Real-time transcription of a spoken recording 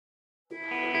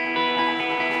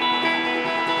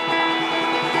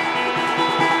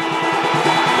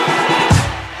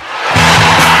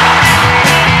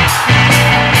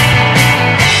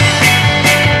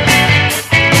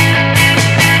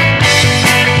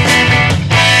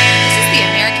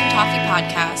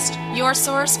your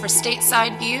source for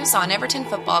stateside views on Everton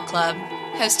Football Club.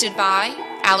 Hosted by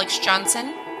Alex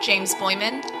Johnson, James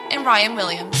Boyman, and Ryan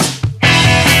Williams.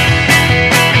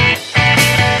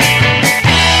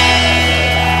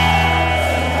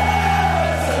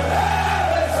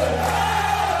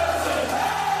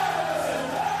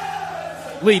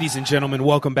 Ladies and gentlemen,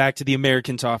 welcome back to the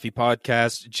American Toffee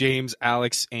Podcast. James,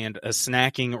 Alex, and a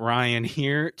snacking Ryan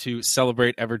here to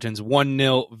celebrate Everton's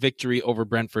 1-0 victory over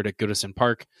Brentford at Goodison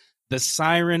Park. The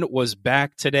siren was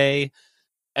back today.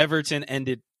 Everton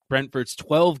ended Brentford's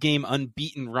 12-game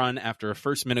unbeaten run after a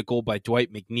first-minute goal by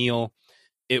Dwight McNeil.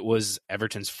 It was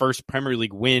Everton's first Premier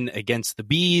League win against the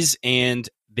Bees, and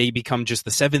they become just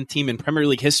the 7th team in Premier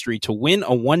League history to win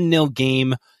a 1-0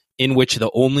 game in which the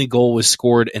only goal was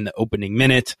scored in the opening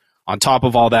minute. On top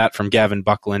of all that, from Gavin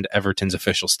Buckland, Everton's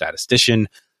official statistician,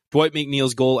 Dwight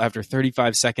McNeil's goal after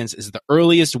 35 seconds is the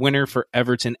earliest winner for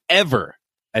Everton ever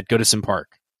at Goodison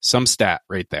Park. Some stat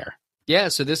right there. Yeah,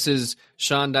 so this is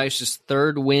Sean Dyche's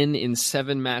third win in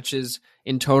 7 matches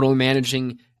in total,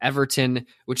 managing Everton,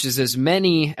 which is as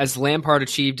many as Lampard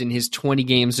achieved in his 20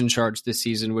 games in charge this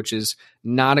season, which is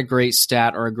not a great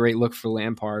stat or a great look for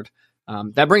Lampard.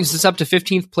 That brings us up to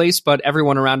 15th place, but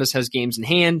everyone around us has games in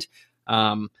hand.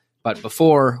 But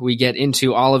before we get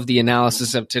into all of the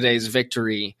analysis of today's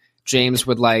victory, James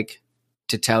would like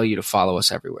to tell you to follow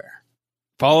us everywhere.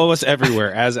 Follow us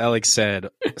everywhere, as Alex said.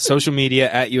 Social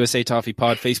media at USA Toffee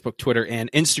Pod, Facebook, Twitter,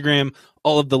 and Instagram.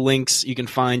 All of the links you can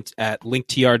find at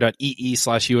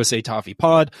linktr.ee/USA Toffee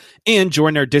Pod. And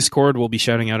join our Discord. We'll be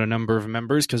shouting out a number of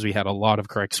members because we had a lot of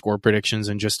correct score predictions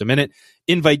in just a minute.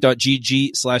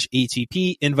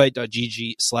 Invite.gg/ATP,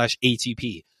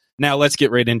 invite.gg/ATP. Now let's get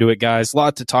right into it, guys. A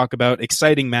lot to talk about.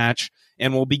 Exciting match.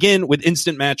 And we'll begin with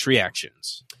instant match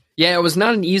reactions. Yeah, it was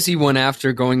not an easy one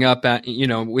after going up at,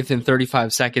 within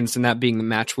 35 seconds and that being the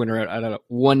match winner at a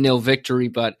 1-0 victory.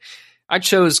 But I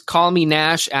chose Call Me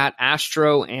Nash at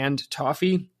Astro and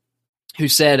Toffee, who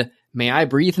said, "May I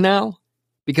breathe now?"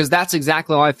 Because that's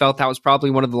exactly how I felt. That was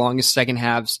probably one of the longest second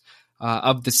halves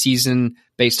of the season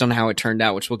based on how it turned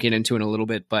out, which we'll get into in a little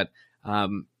bit. But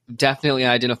definitely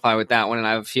identify with that one. And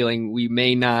I have a feeling we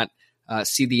may not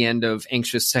see the end of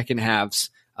anxious second halves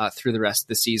through the rest of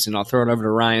the season. I'll throw it over to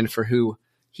Ryan for who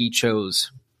he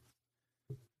chose.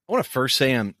 I want to first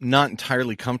say I'm not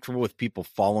entirely comfortable with people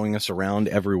following us around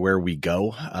everywhere we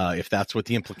go. If that's what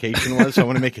the implication was, I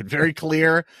want to make it very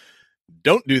clear.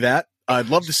 Don't do that. I'd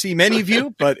love to see many of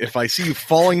you, but if I see you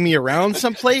following me around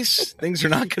someplace, things are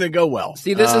not going to go well.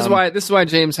 See, this is why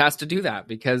James has to do that,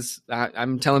 because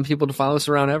I'm telling people to follow us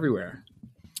around everywhere.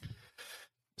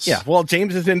 Yeah, well,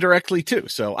 James is indirectly too,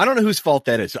 so I don't know whose fault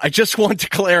that is. I just want to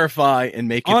clarify and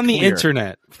make it on clear. The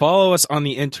internet. Follow us on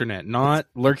the internet, not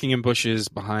lurking in bushes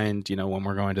behind, when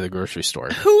we're going to the grocery store.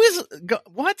 Who is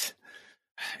what?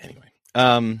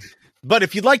 Anyway, but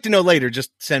if you'd like to know later,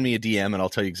 just send me a DM and I'll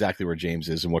tell you exactly where James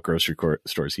is and what grocery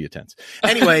stores he attends.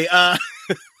 Anyway, that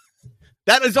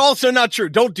is also not true.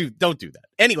 Don't do that.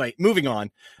 Anyway, moving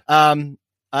on.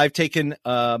 I've taken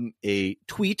a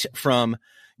tweet from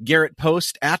Garrett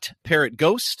Post at Parrot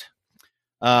Ghost,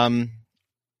 well-known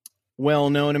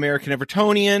American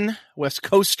Evertonian, West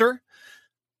Coaster.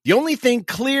 The only thing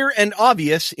clear and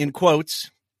obvious, in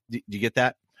quotes, do you get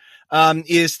that,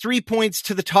 is 3 points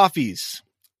to the Toffees.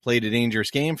 Played a dangerous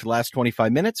game for the last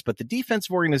 25 minutes, but the defensive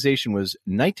organization was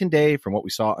night and day from what we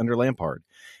saw under Lampard.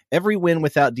 Every win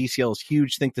without DCL is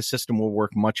huge. Think the system will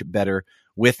work much better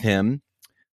with him.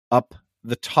 Up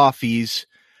the Toffees.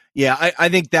 Yeah, I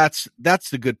think that's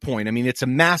the good point. I mean, it's a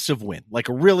massive win, like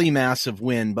a really massive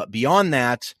win. But beyond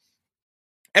that,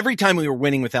 every time we were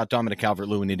winning without Dominic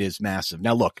Calvert-Lewin, it is massive.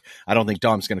 Now, look, I don't think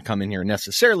Dom's going to come in here and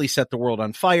necessarily set the world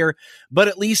on fire, but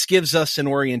at least gives us an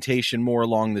orientation more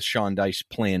along the Sean Dyche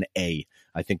plan A.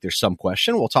 I think there's some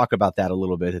question. We'll talk about that a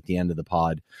little bit at the end of the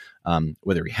pod,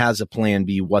 whether he has a plan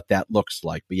B, what that looks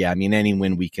like. But yeah, I mean, any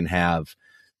win we can have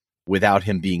without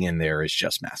him being in there is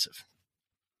just massive.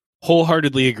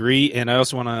 Wholeheartedly agree, and I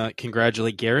also want to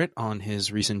congratulate Garrett on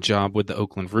his recent job with the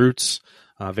Oakland Roots.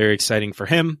 Very exciting for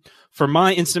him. For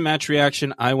my instant match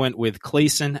reaction, I went with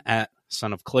Clayson at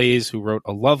Son of Clays, who wrote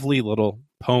a lovely little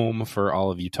poem for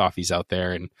all of you Toffees out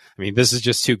there. And I mean, this is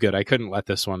just too good. I couldn't let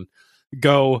this one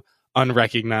go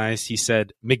unrecognized. He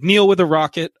said, "McNeil with a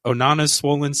rocket, Onana's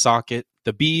swollen socket,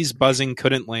 the bees buzzing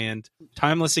couldn't land,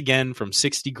 timeless again from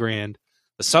 60 grand.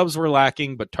 The subs were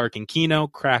lacking, but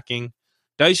Tarkin cracking.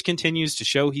 Dyche continues to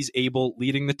show he's able,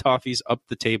 leading the Toffees up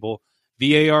the table.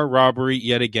 VAR robbery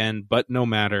yet again, but no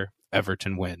matter.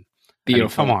 Everton win."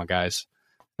 Beautiful. I mean, come on, guys.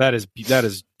 That is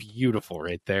beautiful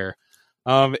right there.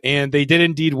 And they did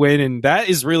indeed win, and that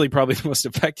is really probably the most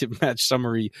effective match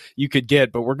summary you could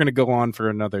get. But we're going to go on for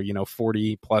another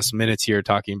 40 plus minutes here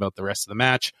talking about the rest of the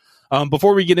match.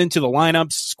 Before we get into the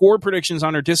lineups, score predictions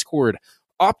on our Discord.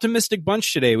 Optimistic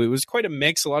bunch today. It was quite a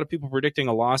mix. A lot of people predicting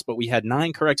a loss, but we had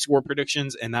 9 correct score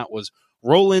predictions, and that was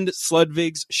Roland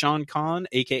Sludvigs, Sean Kahn,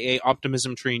 aka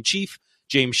Optimism Train Chief,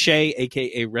 James Shea,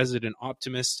 aka Resident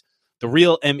Optimist, the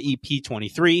real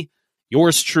MEP23,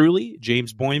 yours truly,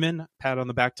 James Boyman, pat on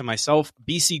the back to myself,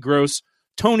 BC Gross,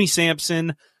 Tony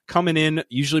Sampson, coming in,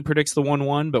 usually predicts the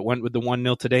 1-1, but went with the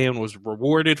 1-0 today and was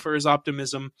rewarded for his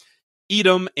optimism.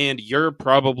 Edom, and you're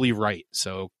probably right.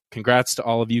 So congrats to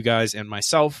all of you guys and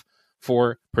myself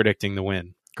for predicting the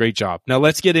win. Great job. Now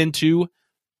let's get into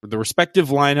the respective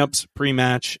lineups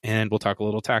pre-match, and we'll talk a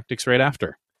little tactics right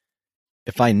after.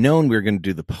 If I'd known we were going to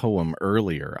do the poem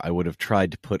earlier, I would have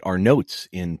tried to put our notes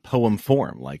in poem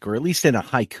form, or at least in a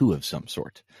haiku of some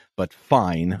sort. But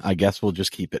fine, I guess we'll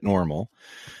just keep it normal.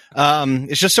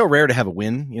 It's just so rare to have a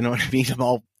win. You know what I mean? I'm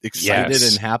all excited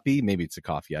and happy. Maybe it's a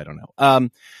coffee. I don't know.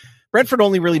 Brentford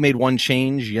only really made one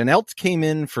change. Janelt came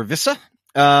in for Vissa.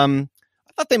 I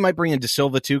thought they might bring in De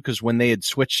Silva too, because when they had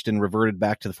switched and reverted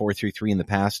back to the 4-3-3 in the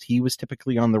past, he was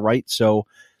typically on the right. So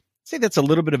I'd say that's a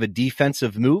little bit of a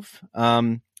defensive move.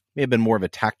 May have been more of a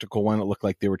tactical one. It looked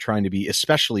like they were trying to be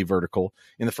especially vertical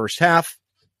in the first half.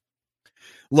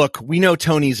 Look, we know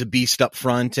Tony's a beast up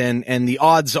front, and the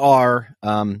odds are,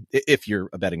 if you're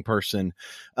a betting person,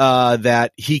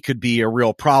 that he could be a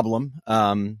real problem.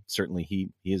 Certainly he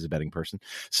is a betting person.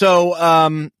 So,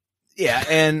 yeah.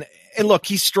 And look,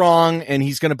 he's strong, and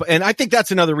he's going to, and I think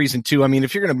that's another reason too. I mean,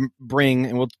 if you're going to bring,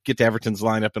 and we'll get to Everton's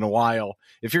lineup in a while,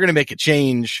 if you're going to make a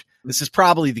change, this is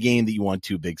probably the game that you want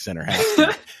 2 big center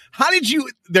halves. How did you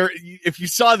there? If you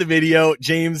saw the video,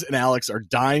 James and Alex are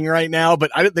dying right now, but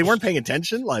they weren't paying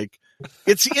attention.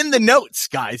 It's in the notes,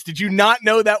 guys. Did you not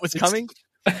know that was coming?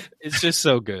 It's just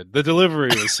so good. The delivery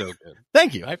was so good.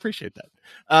 Thank you. I appreciate that.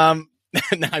 I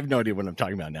have no idea what I'm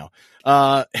talking about now.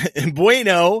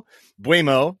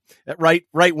 Buemo at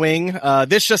right wing.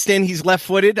 This just in, he's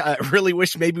left-footed. I really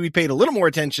wish maybe we paid a little more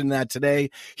attention to that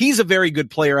today. He's a very good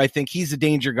player. I think he's a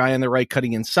danger guy on the right,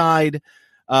 cutting inside.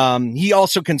 He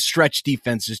also can stretch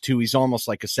defenses too. He's almost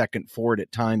like a second forward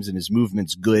at times, and his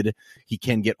movement's good. He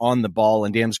can get on the ball,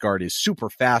 and Damsgaard is super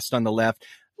fast on the left. A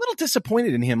little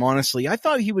disappointed in him, honestly. I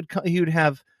thought he would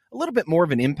have a little bit more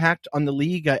of an impact on the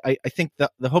league. I think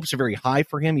the hopes are very high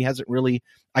for him. He hasn't really,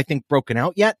 I think, broken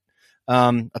out yet.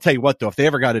 I'll tell you what, though, if they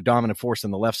ever got a dominant force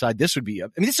on the left side, this would be,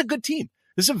 this is a good team.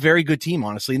 This is a very good team,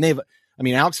 honestly. And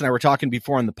Alex and I were talking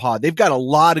before on the pod. They've got a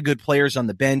lot of good players on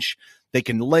the bench. They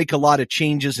can make a lot of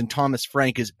changes, and Thomas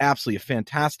Frank is absolutely a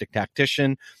fantastic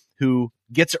tactician who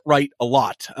gets it right a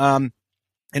lot. And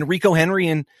Rico Henry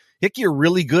and Hickey are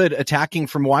really good attacking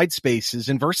from wide spaces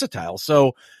and versatile.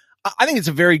 So I think it's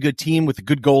a very good team with a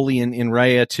good goalie in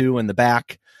Raya too in the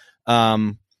back.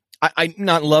 I'm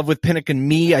not in love with Pinnock and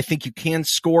me. I think you can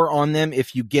score on them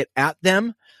if you get at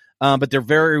them. But they're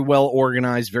very well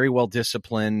organized, very well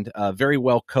disciplined, very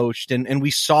well coached. And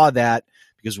we saw that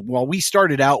because while we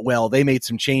started out well, they made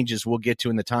some changes we'll get to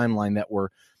in the timeline that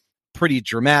were pretty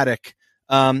dramatic.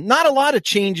 Not a lot of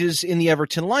changes in the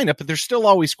Everton lineup, but there's still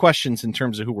always questions in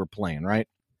terms of who we're playing, right?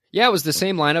 Yeah, it was the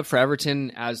same lineup for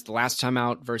Everton as the last time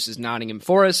out versus Nottingham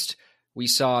Forest. We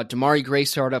saw Damari Gray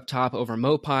start up top over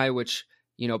Mopai, which,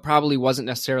 probably wasn't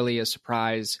necessarily a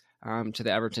surprise to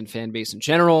the Everton fan base in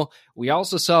general. We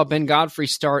also saw Ben Godfrey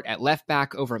start at left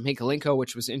back over Mikalenko,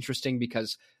 which was interesting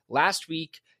because last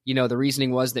week, the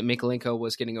reasoning was that Mikalenko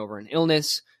was getting over an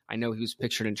illness. I know he was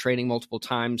pictured in training multiple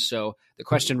times. So the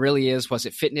question really is, was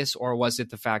it fitness, or was it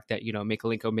the fact that,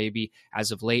 Mikalenko maybe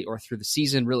as of late or through the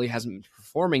season really hasn't been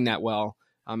performing that well?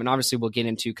 And obviously we'll get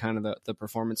into kind of the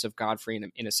performance of Godfrey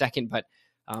in a second, but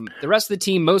the rest of the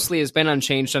team mostly has been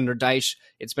unchanged under Dyche.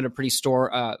 It's been a pretty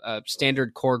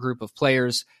standard core group of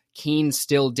players. Keane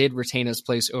still did retain his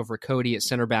place over Cody at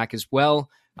center back as well,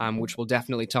 which we'll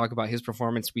definitely talk about his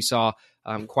performance. We saw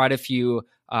quite a few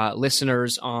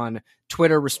listeners on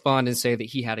Twitter respond and say that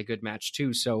he had a good match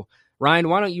too. So Ryan,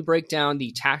 why don't you break down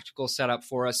the tactical setup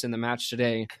for us in the match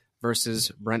today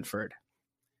versus Brentford?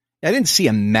 I didn't see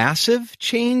a massive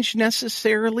change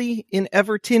necessarily in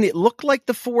Everton. It looked like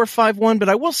the 4-5-1, but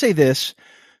I will say this.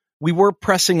 We were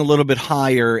pressing a little bit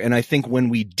higher, and I think when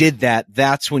we did that,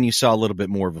 that's when you saw a little bit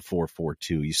more of a 4-4-2.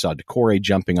 You saw Decore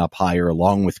jumping up higher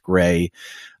along with Gray.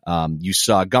 You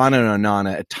saw Ghana and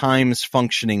Onana at times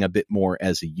functioning a bit more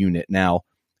as a unit. Now,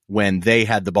 when they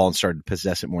had the ball and started to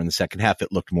possess it more in the second half,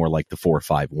 it looked more like the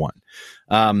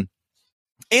 4-5-1.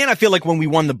 And I feel like when we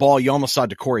won the ball, you almost saw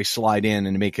Decore slide in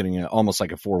and make it almost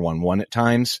like a 4-1-1 at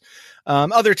times.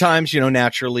 Other times,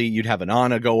 naturally you'd have an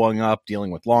Anna going up,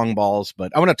 dealing with long balls,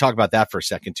 but I want to talk about that for a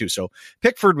second too. So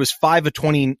Pickford was 5 of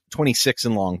 26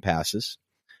 in long passes.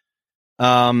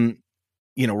 Raya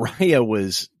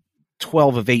was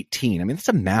 12 of 18. I mean, that's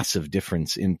a massive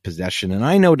difference in possession. And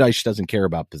I know Dyche doesn't care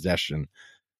about possession,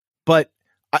 but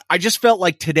I just felt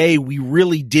like today we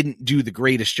really didn't do the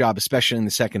greatest job, especially in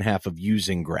the second half, of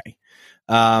using Gray.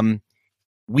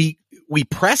 We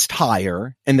pressed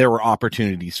higher and there were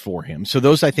opportunities for him. So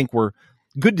those, I think, were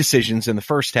good decisions in the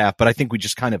first half, but I think we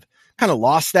just kind of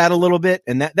lost that a little bit.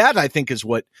 And that I think is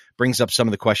what brings up some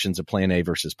of the questions of plan A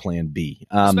versus plan B.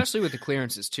 Especially with the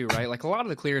clearances too, right? Like a lot of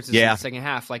the clearances in the second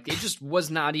half, like it just was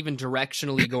not even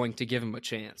directionally going to give him a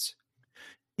chance.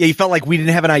 Yeah, you felt like we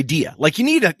didn't have an idea. Like you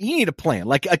need a plan.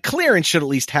 Like a clearance should at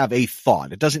least have a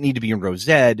thought. It doesn't need to be in row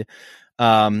Z.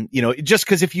 Just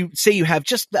because if you say you have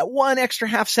just that one extra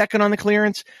half second on the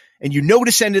clearance and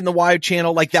to send in the wide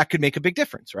channel, like that could make a big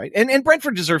difference, right? And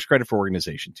Brentford deserves credit for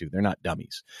organization too. They're not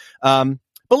dummies.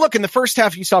 But look, in the first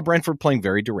half, you saw Brentford playing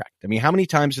very direct. I mean, how many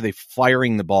times are they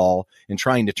firing the ball and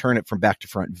trying to turn it from back to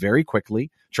front very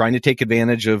quickly, trying to take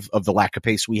advantage of the lack of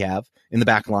pace we have in the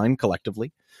back line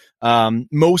collectively?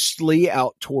 Mostly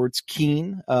out towards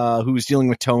Keane, who's dealing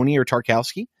with Tony or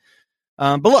Tarkowski.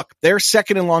 But look, they're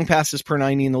second in long passes per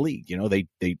 90 in the league.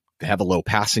 They have a low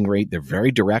passing rate. They're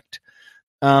very direct.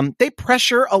 They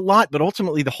pressure a lot, but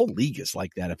ultimately the whole league is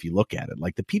like that. If you look at it,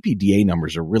 like the PPDA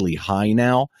numbers are really high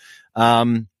now.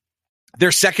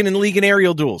 They're second in the league in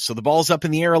aerial duels. So the ball's up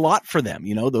in the air a lot for them.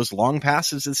 Those long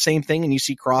passes are the same thing. And you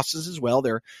see crosses as well.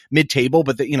 They're mid-table,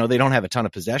 but they don't have a ton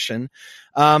of possession.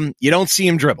 You don't see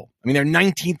them dribble. I mean, they're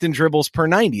 19th in dribbles per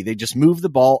 90. They just move the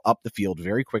ball up the field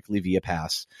very quickly via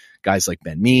pass. Guys like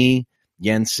Ben Mee,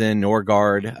 Jensen,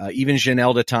 Norgard, even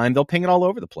Janelle to time, they'll ping it all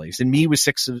over the place. And Mee was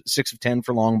 6 of 10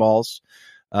 for long balls.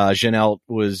 Janelle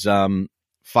was,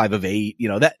 5 of 8,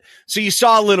 that. So you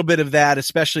saw a little bit of that,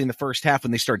 especially in the first half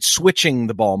when they started switching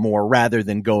the ball more rather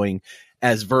than going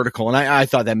as vertical. And I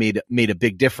thought that made a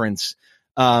big difference.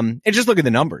 And just look at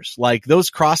the numbers, like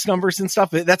those cross numbers and stuff.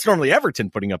 That's normally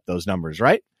Everton putting up those numbers,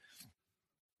 right?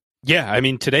 Yeah. I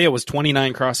mean, today it was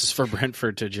 29 crosses for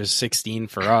Brentford to just 16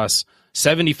 for us,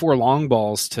 74 long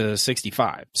balls to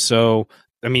 65. So,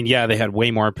 I mean, yeah, they had way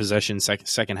more possession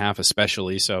second half,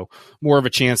 especially. So more of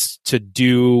a chance to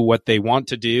do what they want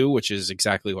to do, which is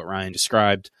exactly what Ryan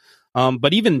described.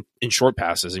 But even in short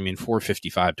passes, I mean,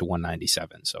 455 to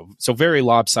 197. So very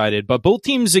lopsided, but both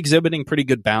teams exhibiting pretty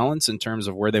good balance in terms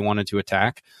of where they wanted to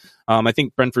attack. I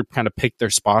think Brentford kind of picked their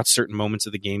spots. Certain moments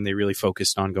of the game, they really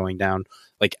focused on going down.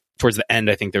 Like towards the end,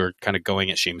 I think they were kind of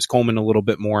going at Seamus Coleman a little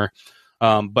bit more.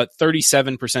 But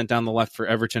 37% down the left for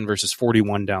Everton versus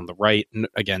 41 down the right. And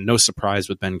again, no surprise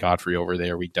with Ben Godfrey over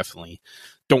there. We definitely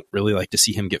don't really like to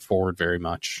see him get forward very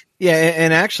much. Yeah,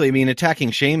 and actually, I mean,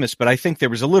 attacking Seamus, but I think there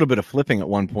was a little bit of flipping at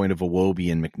one point of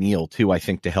Iwobi and McNeil, too, I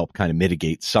think, to help kind of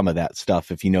mitigate some of that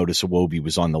stuff. If you notice, Iwobi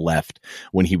was on the left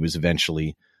when he was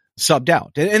eventually subbed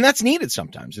out. And that's needed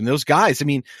sometimes. And those guys, I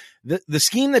mean, the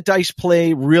scheme that Dyche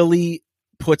play really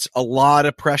puts a lot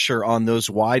of pressure on those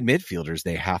wide midfielders.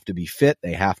 They have to be fit.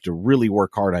 They have to really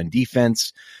work hard on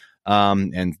defense.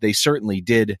 And they certainly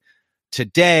did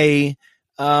today.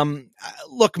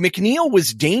 Look, McNeil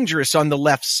was dangerous on the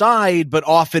left side, but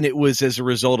often it was as a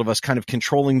result of us kind of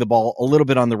controlling the ball a little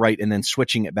bit on the right and then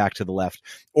switching it back to the left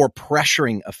or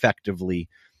pressuring effectively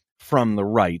from the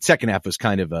right. Second half was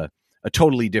kind of a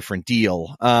totally different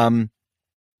deal.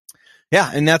 Yeah,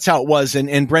 and that's how it was.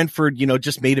 And Brentford,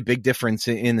 just made a big difference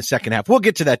in the second half. We'll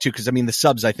get to that too, because I mean, the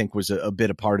subs, I think, was a bit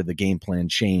a part of the game plan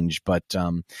change. But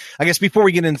I guess before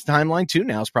we get into the timeline too,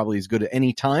 now is probably as good at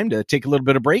any time to take a little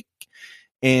bit of break.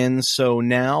 And so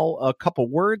now a couple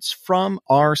words from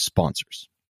our sponsors.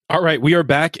 All right, we are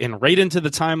back and right into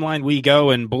the timeline we go.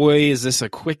 And boy, is this a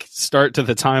quick start to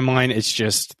the timeline. It's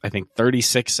just, I think,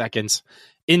 36 seconds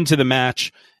into the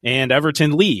match, and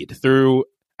Everton lead through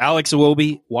Alex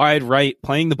Iwobi, wide right,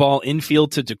 playing the ball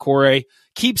infield to Decore,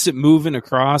 keeps it moving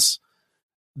across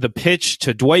the pitch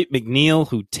to Dwight McNeil,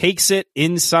 who takes it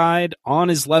inside on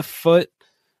his left foot.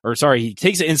 Or sorry, he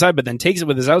takes it inside, but then takes it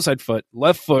with his outside foot,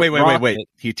 left foot. Wait.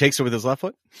 He takes it with his left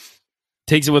foot?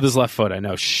 Takes it with his left foot, I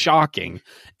know. Shocking.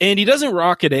 And he doesn't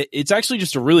rocket it. It's actually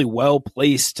just a really well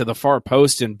placed to the far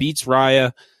post and beats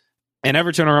Raya. And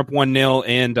Everton are up 1-0.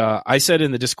 And I said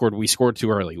in the Discord, we scored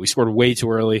too early. We scored way too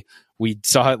early. We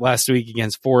saw it last week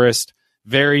against Forest.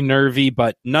 Very nervy,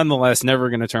 but nonetheless,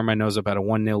 never going to turn my nose up at a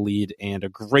 1-0 lead. And a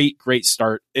great, great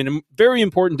start. And very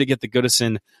important to get the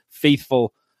Goodison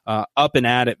faithful up and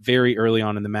at it very early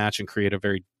on in the match and create a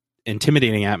very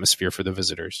intimidating atmosphere for the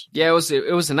visitors. Yeah,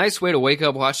 it was a nice way to wake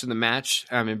up watching the match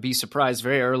and be surprised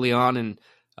very early on. And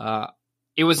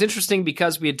it was interesting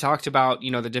because we had talked about,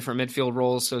 the different midfield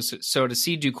roles. So to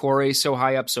see Doucouré so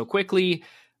high up so quickly,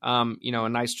 a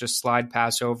nice just slide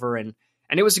pass over. And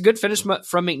it was a good finish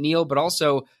from McNeil, but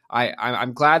also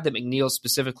I'm glad that McNeil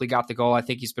specifically got the goal. I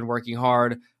think he's been working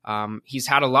hard. He's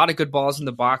had a lot of good balls in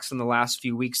the box in the last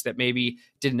few weeks that maybe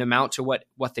didn't amount to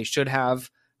what they should have.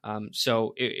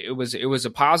 So it was a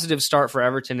positive start for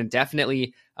Everton, and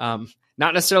definitely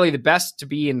not necessarily the best to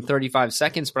be in 35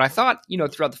 seconds, but I thought,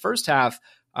 throughout the first half,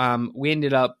 we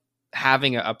ended up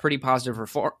having a pretty positive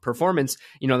performance.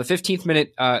 The 15th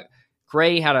minute,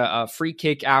 Gray had a free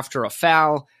kick after a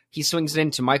foul. He swings it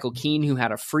into Michael Keane, who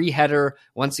had a free header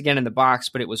once again in the box,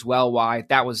 but it was well wide.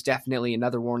 That was definitely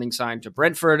another warning sign to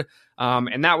Brentford.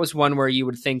 And that was one where you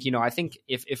would think, I think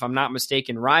if I'm not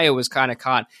mistaken, Raya was kind of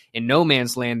caught in no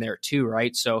man's land there too,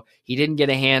 right? So he didn't get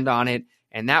a hand on it,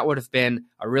 and that would have been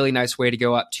a really nice way to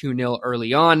go up 2-0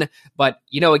 early on. But,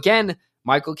 again,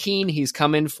 Michael Keane, he's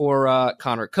coming for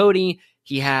Connor Cody.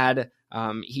 He had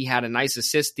a nice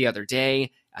assist the other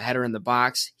day, a header in the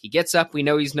box. He gets up. We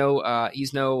know he's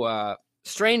no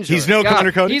stranger. He's no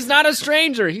Connor Cody. He's not a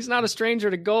stranger. He's not a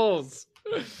stranger to goals.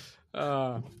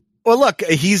 Well, look,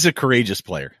 he's a courageous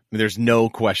player. There's no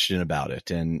question about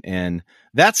it. And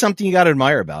that's something you got to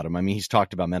admire about him. I mean, he's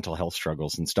talked about mental health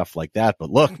struggles and stuff like that. But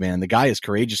look, man, the guy is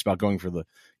courageous about going for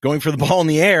the ball in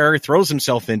the air, throws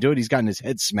himself into it. He's gotten his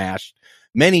head smashed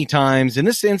many times. In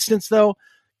this instance, though,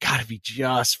 God, if he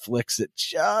just flicks it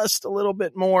just a little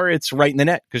bit more, it's right in the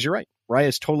net. Because you're right.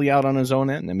 Raya's totally out on his own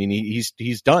end. I mean,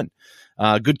 he's done.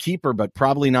 Good keeper, but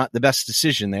probably not the best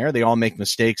decision there. They all make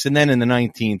mistakes. And then in the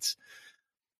 19th,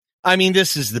 I mean,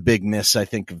 this is the big miss, I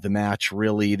think, of the match,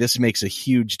 really. This makes a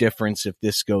huge difference if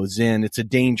this goes in. It's a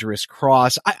dangerous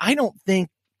cross. I don't think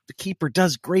the keeper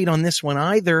does great on this one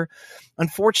either.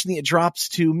 Unfortunately, it drops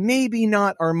to maybe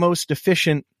not our most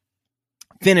efficient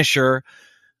finisher.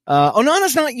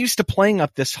 Onana's not used to playing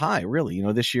up this high, really.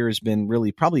 This year has been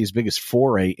really probably his biggest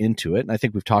foray into it. And I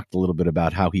think we've talked a little bit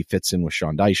about how he fits in with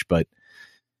Sean Dyche, but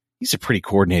he's a pretty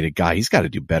coordinated guy. He's got to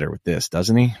do better with this,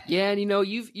 doesn't he? Yeah, and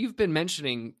you've been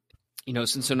mentioning,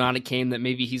 since Onana came, that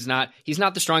maybe he's not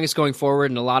the strongest going forward,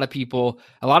 and a lot of people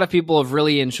have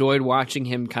really enjoyed watching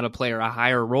him kind of play a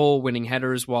higher role, winning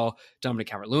headers while Dominic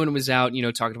Calvert-Lewin was out,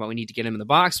 talking about we need to get him in the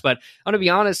box. But I'm going to be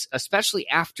honest, especially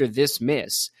after this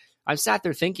miss, I've sat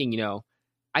there thinking,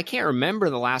 I can't remember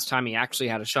the last time he actually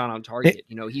had a shot on target.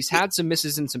 He's had some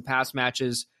misses in some past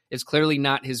matches. It's clearly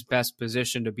not his best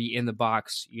position to be in the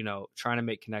box, trying to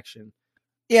make connection.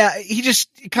 Yeah, he just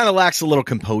kind of lacks a little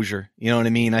composure. You know what I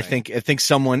mean? Right. I think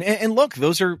someone, and look,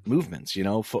 those are movements,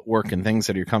 footwork and things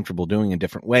that you're comfortable doing in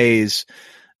different ways.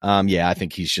 I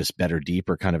think he's just better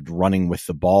deeper, kind of running with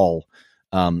the ball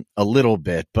a little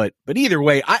bit. But either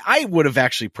way, I would have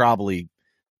actually probably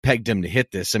pegged him to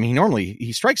hit this. I mean, normally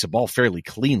he strikes a ball fairly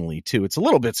cleanly too. It's a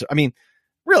little bit, I mean,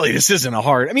 really, this isn't a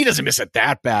hard, I mean, he doesn't miss it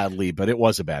that badly, but it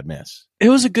was a bad miss. It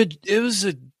was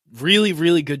a really,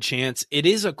 really good chance. It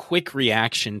is a quick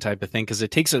reaction type of thing because it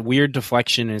takes a weird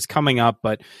deflection and it's coming up,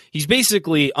 but he's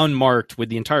basically unmarked with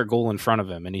the entire goal in front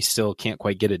of him and he still can't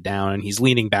quite get it down and he's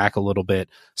leaning back a little bit.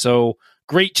 So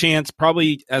great chance,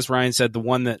 probably, as Ryan said, the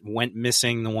one that went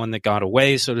missing, the one that got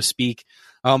away, so to speak.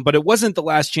 But it wasn't the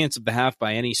last chance of the half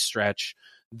by any stretch.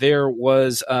 There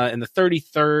was, in the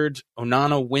 33rd,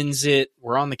 Onana wins it.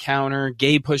 We're on the counter.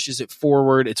 Gay pushes it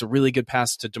forward. It's a really good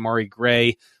pass to Demarai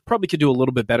Gray. Probably could do a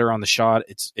little bit better on the shot.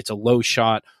 It's a low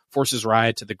shot, forces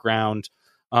Raya to the ground.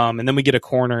 And then we get a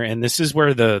corner, and this is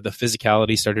where the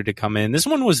physicality started to come in. This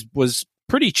one was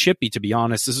pretty chippy, to be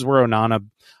honest. This is where Onana,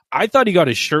 I thought he got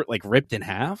his shirt ripped in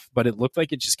half, but it looked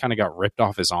like it just kind of got ripped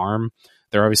off his arm.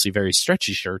 They're obviously very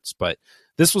stretchy shirts, but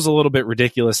this was a little bit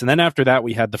ridiculous. And then after that,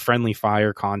 we had the friendly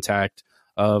fire contact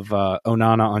of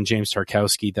Onana on James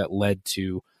Tarkowski that led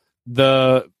to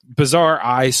the bizarre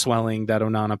eye swelling that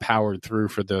Onana powered through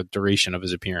for the duration of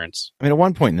his appearance. I mean, at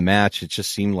one point in the match, it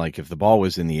just seemed like if the ball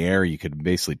was in the air, you could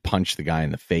basically punch the guy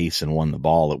in the face and won the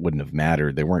ball. It wouldn't have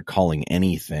mattered. They weren't calling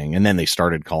anything. And then they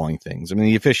started calling things. I mean,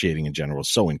 the officiating in general is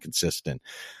so inconsistent.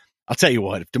 I'll tell you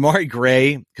what, if Demarai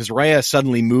Gray, because Raya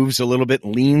suddenly moves a little bit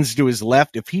and leans to his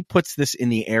left, if he puts this in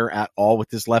the air at all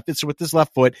with his left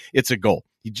foot, it's a goal.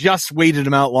 He just waited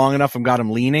him out long enough and got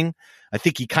him leaning. I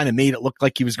think he kind of made it look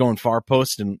like he was going far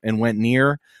post and went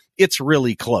near. It's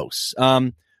really close.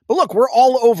 But look, we're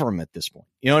all over him at this point.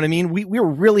 You know what I mean? We were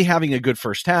really having a good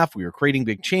first half. We were creating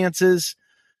big chances.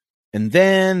 And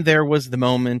then there was the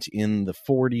moment in the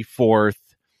 44th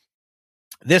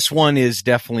This one is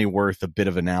definitely worth a bit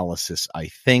of analysis, I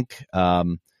think.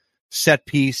 Set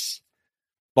piece,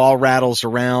 ball rattles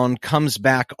around, comes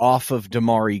back off of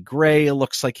Damari Gray. It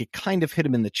looks like it kind of hit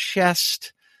him in the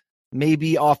chest,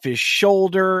 maybe off his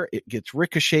shoulder. It gets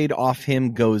ricocheted off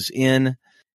him, goes in.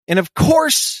 And of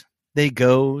course, they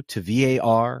go to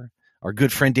VAR. Our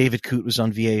good friend David Coote was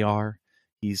on VAR.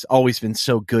 He's always been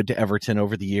so good to Everton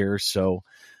over the years. So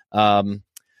I want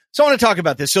to talk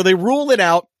about this. So they rule it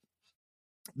out.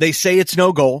 They say it's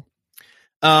no goal.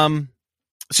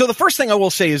 So the first thing I will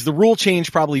say is the rule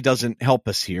change probably doesn't help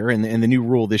us here. And the new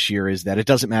rule this year is that it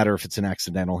doesn't matter if it's an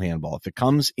accidental handball. If it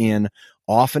comes in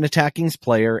off an attacking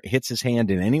player, hits his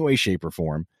hand in any way, shape, or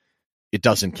form, it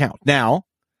doesn't count. Now,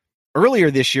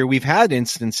 earlier this year, we've had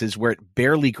instances where it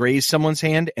barely grazed someone's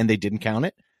hand and they didn't count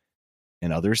it,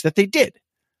 and others that they did.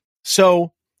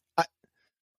 So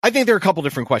I think there are a couple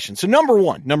different questions. So number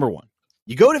one,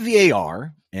 you go to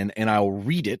VAR, and I'll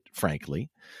read it, frankly.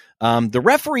 The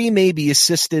referee may be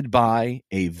assisted by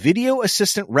a video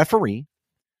assistant referee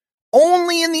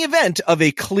only in the event of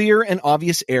a clear and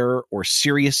obvious error or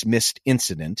serious missed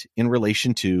incident in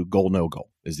relation to goal, no goal,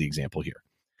 is the example here.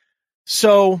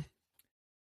 So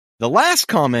the last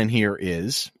comment here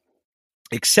is,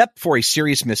 except for a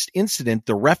serious missed incident,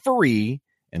 the referee,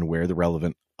 and where the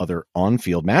relevant other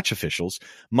on-field match officials,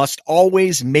 must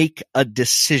always make a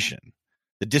decision.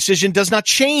 The decision does not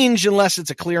change unless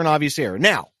it's a clear and obvious error.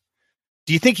 Now,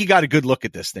 do you think you got a good look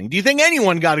at this thing? Do you think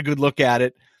anyone got a good look at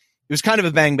it? It was kind of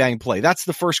a bang-bang play. That's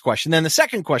the first question. Then the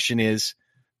second question is,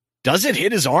 does it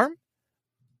hit his arm?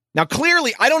 Now,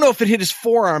 clearly, I don't know if it hit his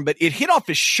forearm, but it hit off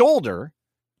his shoulder.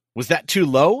 Was that too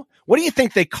low? What do you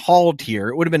think they called here?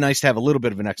 It would have been nice to have a little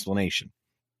bit of an explanation.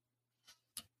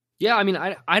 Yeah, I mean,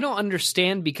 I don't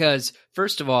understand because,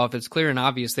 first of all, if it's clear and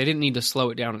obvious, they didn't need to slow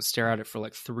it down and stare at it for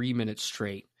like 3 minutes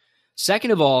straight.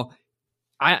 Second of all,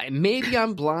 maybe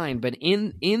I'm blind, but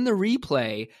in the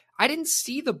replay, I didn't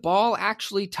see the ball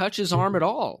actually touch his arm at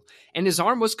all. And his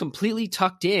arm was completely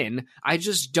tucked in. I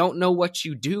just don't know what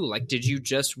you do. Like, did you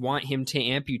just want him to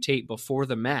amputate before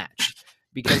the match?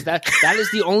 Because that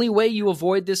is the only way you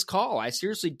avoid this call. I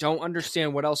seriously don't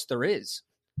understand what else there is.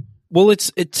 Well,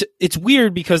 it's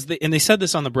weird because they said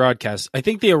this on the broadcast. I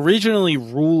think they originally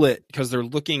rule it because they're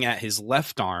looking at his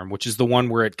left arm, which is the one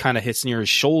where it kind of hits near his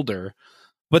shoulder.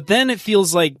 But then it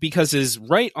feels like because his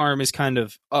right arm is kind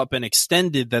of up and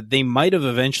extended that they might have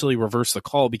eventually reversed the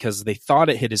call because they thought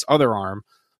it hit his other arm.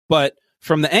 But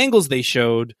from the angles they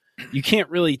showed, you can't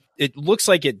really, it looks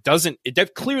like it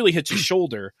clearly hits his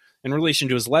shoulder in relation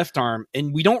to his left arm.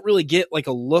 And we don't really get like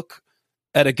a look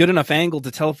at a good enough angle to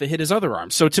tell if it hit his other arm.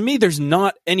 So to me, there's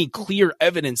not any clear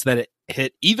evidence that it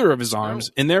hit either of his arms.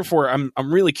 No. And therefore I'm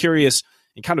really curious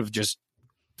and kind of just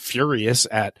furious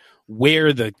at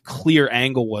where the clear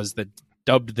angle was that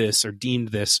dubbed this or deemed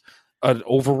this an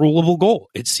overrulable goal.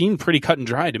 It seemed pretty cut and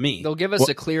dry to me. They'll give us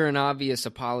a clear and obvious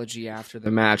apology after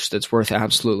the match that's worth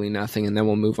absolutely nothing, and then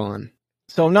we'll move on.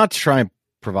 So not to try and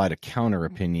provide a counter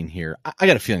opinion here, I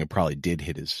got a feeling it probably did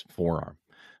hit his forearm.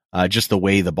 Just the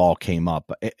way the ball came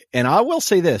up. And I will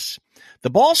say this, the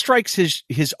ball strikes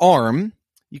his arm.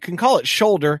 You can call it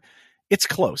shoulder. It's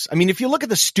close. I mean, if you look at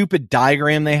the stupid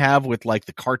diagram they have with like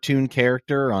the cartoon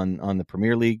character on the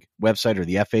Premier League website or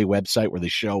the FA website where they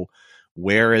show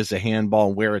where is a handball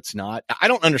and where it's not. I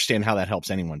don't understand how that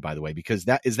helps anyone, by the way, because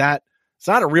it's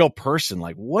not a real person.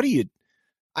 Like, what do you,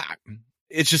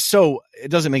 it's just so,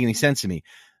 it doesn't make any sense to me.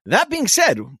 That being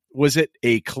said, was it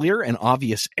a clear and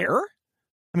obvious error?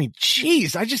 I mean,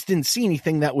 geez, I just didn't see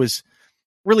anything that was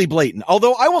really blatant.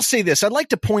 Although I will say this, I'd like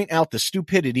to point out the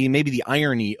stupidity, maybe the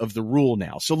irony of the rule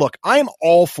now. So look, I am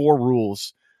all for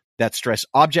rules that stress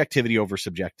objectivity over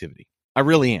subjectivity. I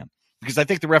really am, because I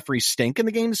think the referees stink and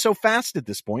the game is so fast at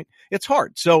this point. It's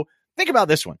hard. So think about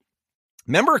this one.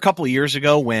 Remember a couple of years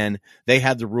ago when they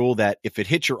had the rule that if it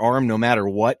hit your arm, no matter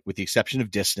what, with the exception of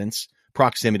distance,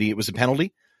 proximity, it was a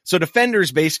penalty? So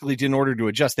defenders basically, in order to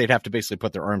adjust, they'd have to basically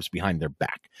put their arms behind their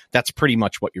back. That's pretty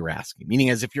much what you're asking. Meaning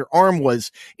as if your arm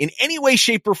was in any way,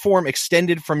 shape, or form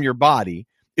extended from your body,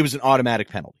 it was an automatic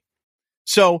penalty.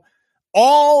 So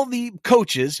all the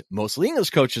coaches, mostly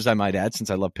English coaches, I might add, since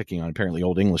I love picking on apparently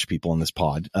old English people in this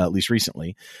pod, at least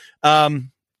recently,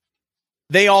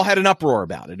 they all had an uproar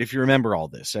about it, if you remember all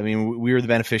this. I mean, we were the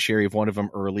beneficiary of one of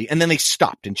them early, and then they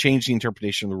stopped and changed the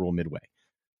interpretation of the rule midway.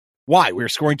 Why? We were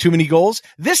scoring too many goals?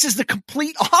 This is the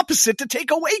complete opposite to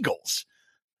take away goals.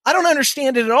 I don't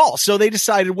understand it at all. So they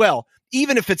decided, well,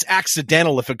 even if it's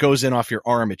accidental, if it goes in off your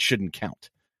arm, it shouldn't count.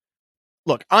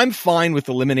 Look, I'm fine with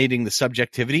eliminating the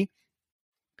subjectivity,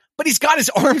 but he's got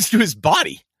his arms to his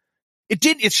body.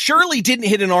 It surely didn't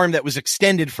hit an arm that was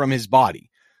extended from his body.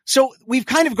 So we've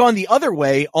kind of gone the other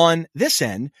way on this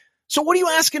end. So what are you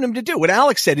asking him to do? What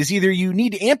Alex said is either you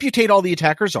need to amputate all the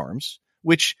attacker's arms,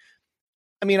 which,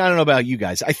 I mean, I don't know about you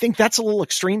guys. I think that's a little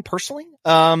extreme personally.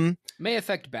 May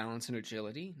affect balance and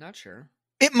agility. Not sure.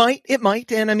 It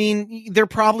might. And I mean, there are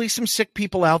probably some sick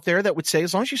people out there that would say,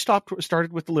 as long as you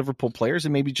started with the Liverpool players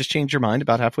and maybe just change your mind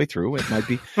about halfway through, it might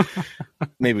be,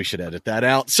 maybe we should edit that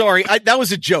out. Sorry. That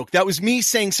was a joke. That was me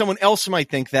saying someone else might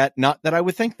think that, not that I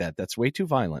would think that. That's way too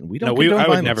violent. We don't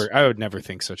condone violence. I would never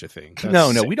think such a thing.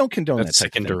 No, we don't condone that. That's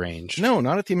sick and deranged. No,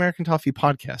 not at the American Toffee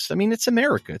Podcast. I mean, it's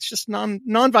America. It's just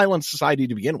non-violent society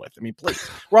to begin with. I mean, please,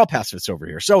 we're all pacifists over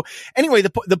here. So anyway,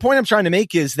 the point I'm trying to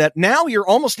make is that now you're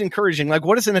almost encouraging,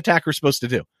 like, what is an attacker supposed to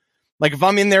do? Like, if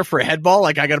I'm in there for a head ball,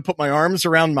 like, I got to put my arms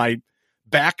around my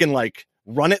back and like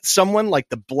run at someone like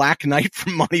the Black Knight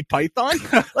from Monty Python.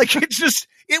 Like,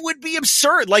 it would be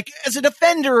absurd. Like, as a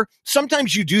defender,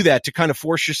 sometimes you do that to kind of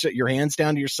force your hands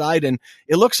down to your side, and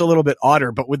it looks a little bit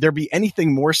odder. But would there be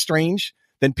anything more strange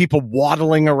than people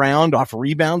waddling around off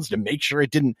rebounds to make sure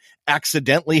it didn't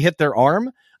accidentally hit their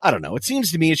arm? I don't know. It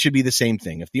seems to me it should be the same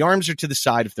thing. If the arms are to the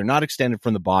side, if they're not extended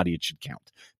from the body, it should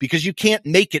count, because you can't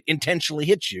make it intentionally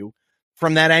hit you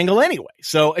from that angle anyway.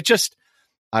 So it just,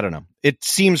 I don't know. It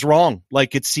seems wrong.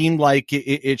 Like, it seemed like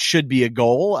it should be a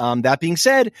goal. That being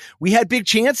said, we had big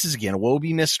chances again.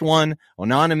 Iwobi missed one.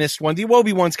 Onana missed one. The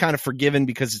Iwobi one's kind of forgiven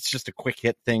because it's just a quick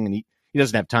hit thing, and he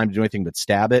doesn't have time to do anything but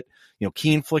stab it. You know,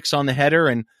 Keane flicks on the header,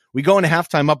 and we go into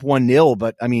halftime up 1-0,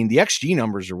 but I mean, the XG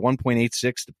numbers are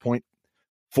 1.86 to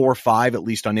 0.45, at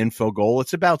least on info goal.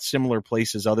 It's about similar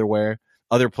places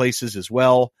other places as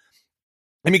well.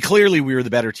 I mean, clearly we were the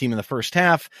better team in the first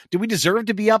half. Did we deserve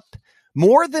to be up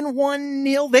more than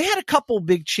 1-0? They had a couple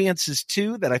big chances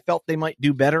too that I felt they might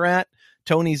do better at.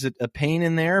 Tony's a pain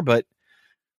in there, but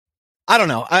I don't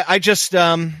know. I just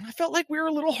I felt like we were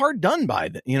a little hard done by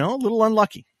that, a little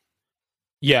unlucky.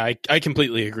 Yeah, I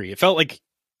completely agree. It felt like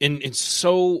in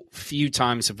so few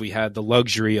times have we had the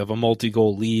luxury of a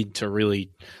multi-goal lead to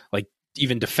really, like,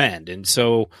 even defend. And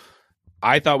so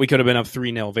I thought we could have been up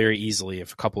 3-0 very easily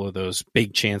if a couple of those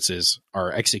big chances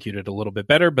are executed a little bit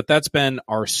better. But that's been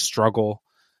our struggle.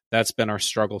 That's been our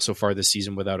struggle so far this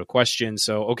season, without a question.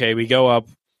 So, okay, we go up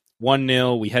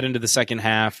 1-0. We head into the second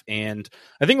half. And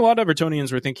I think a lot of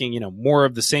Evertonians were thinking, more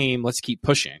of the same. Let's keep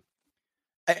pushing.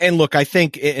 And look, I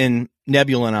think in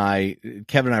Nebula and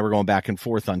Kevin and I were going back and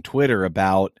forth on Twitter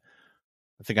about,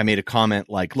 I think I made a comment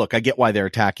like, look, I get why they're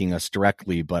attacking us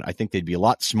directly, but I think they'd be a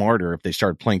lot smarter if they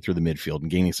started playing through the midfield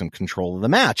and gaining some control of the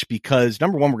match, because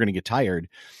number one, we're going to get tired.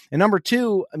 And number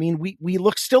two, I mean, we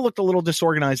still looked a little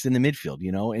disorganized in the midfield,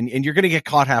 and you're going to get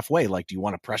caught halfway. Like, do you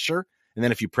want to pressure? And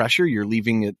then if you pressure, you're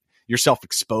leaving yourself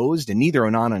exposed, and neither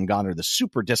Onana and Ghana are the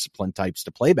super disciplined types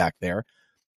to play back there.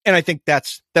 And I think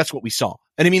that's what we saw.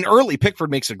 And I mean, early Pickford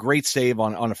makes a great save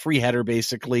on a free header,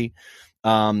 basically.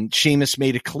 Seamus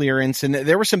made a clearance, and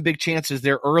there were some big chances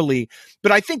there early.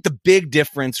 But I think the big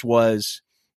difference was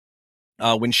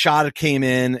when Shada came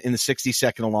in the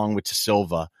 62nd along with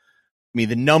Silva. I mean,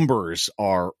 the numbers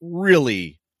are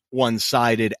really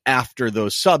one-sided after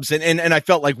those subs. And I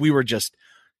felt like we were just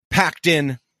packed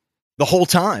in the whole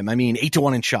time. I mean,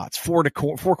 8-1 in shots, four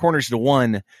corners to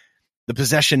 1. The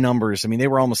possession numbers, I mean, they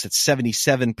were almost at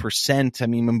 77%. I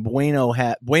mean,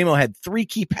 Buemo had 3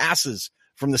 key passes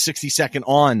from the 62nd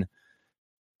on.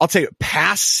 I'll tell you,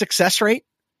 pass success rate,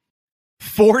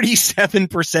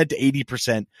 47% to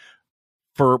 80%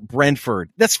 for Brentford.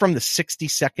 That's from the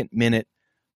 62nd minute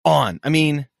on. I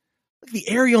mean, look, the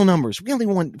aerial numbers, we only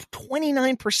won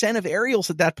 29% of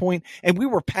aerials at that point, and we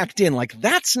were packed in. Like,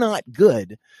 that's not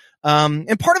good.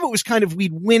 And part of it was kind of,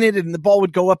 we'd win it and the ball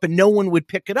would go up and no one would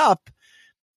pick it up.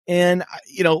 And,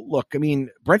 look, I mean,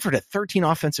 Brentford had 13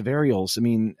 offensive aerials. I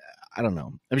mean, I don't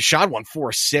know. I mean, Shad won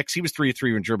 4-6. He was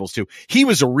 3-3 in dribbles too. He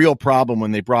was a real problem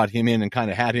when they brought him in and kind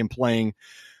of had him playing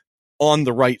on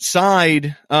the right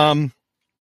side. I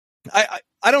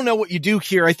don't know what you do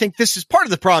here. I think this is part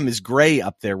of the problem is Gray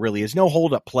up there really is no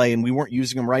hold up play, and we weren't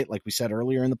using him right, like we said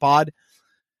earlier in the pod.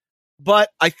 But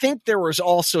I think there was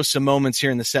also some moments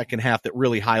here in the second half that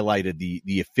really highlighted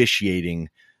the officiating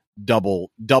double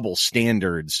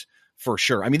standards for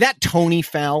sure. I mean, that Tony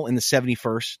foul in the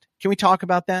 71st, can we talk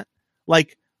about that?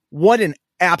 Like, what an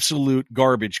absolute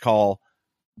garbage call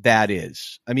that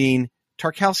is. I mean,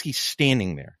 Tarkowski's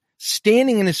standing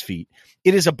in his feet.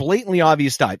 It is a blatantly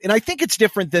obvious dive. And I think it's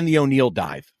different than the O'Neal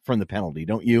dive from the penalty,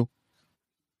 don't you?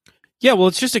 Yeah, well,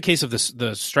 it's just a case of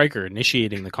the striker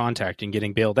initiating the contact and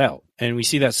getting bailed out. And we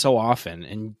see that so often.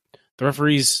 And the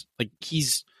referee's like,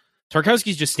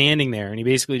 Tarkowski's just standing there and he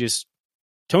basically just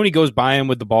Tony goes by him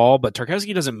with the ball, but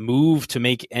Tarkowski doesn't move to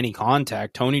make any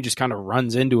contact. Tony just kind of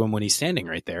runs into him when he's standing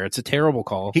right there. It's a terrible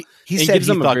call. He said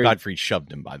he thought Godfrey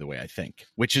shoved him, by the way, I think,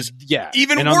 which is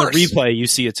even and worse. On the replay, you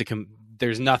see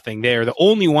there's nothing there. The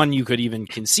only one you could even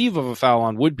conceive of a foul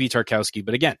on would be Tarkowski.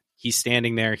 But again, he's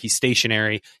standing there. He's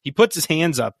stationary. He puts his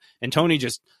hands up, and Tony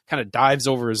just kind of dives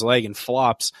over his leg and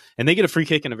flops. And they get a free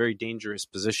kick in a very dangerous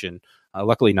position.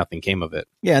 Luckily, nothing came of it.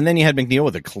 Yeah, and then you had McNeil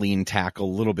with a clean tackle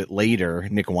a little bit later.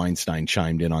 Nick Weinstein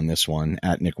chimed in on this one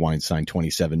at Nick Weinstein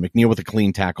 27. McNeil with a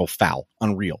clean tackle, foul,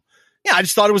 unreal. Yeah, I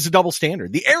just thought it was a double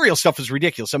standard. The aerial stuff is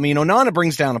ridiculous. I mean, Onana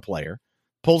brings down a player,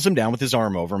 pulls him down with his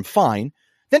arm over him, fine.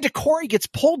 Then Decore gets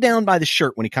pulled down by the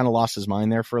shirt when he kind of lost his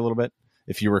mind there for a little bit,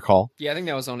 if you recall. Yeah, I think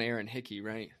that was on Aaron Hickey,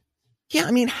 right? Yeah,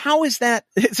 I mean, how is that?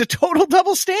 It's a total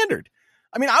double standard.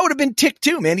 I mean, I would have been ticked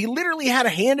too, man. He literally had a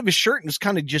hand of his shirt and was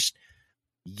kind of just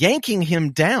yanking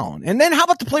him down. And then how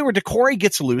about the play where Decore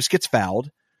gets loose, gets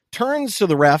fouled, turns to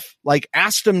the ref, like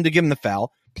asked him to give him the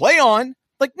foul, play on.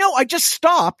 Like, no, I just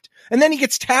stopped. And then he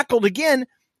gets tackled again.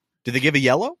 Did they give a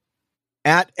yellow?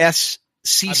 At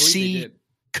SCC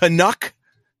Canuck?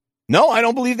 No, I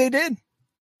don't believe they did.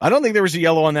 I don't think there was a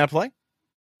yellow on that play.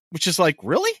 Which is like,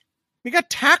 really? We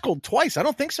got tackled twice. I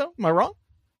don't think so. Am I wrong?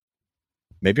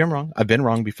 Maybe I'm wrong. I've been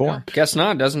wrong before. No, guess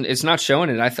not. It's not showing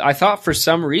it. I thought for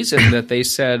some reason that they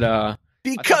said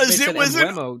because it was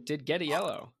did get a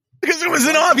yellow. Because it was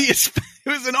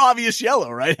an obvious yellow,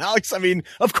 right, Alex? I mean,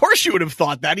 of course you would have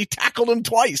thought that. He tackled him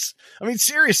twice. I mean,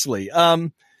 seriously.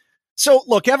 So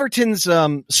look, Everton's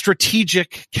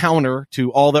strategic counter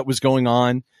to all that was going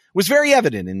on was very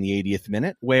evident in the 80th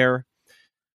minute, where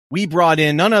we brought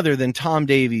in none other than Tom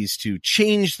Davies to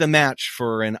change the match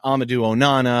for an Amadou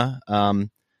Onana.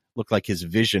 Looked like his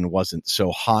vision wasn't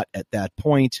so hot at that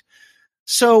point.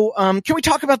 So can we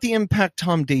talk about the impact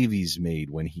Tom Davies made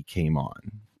when he came on?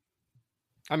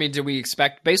 I mean, did we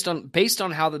expect, based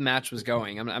on how the match was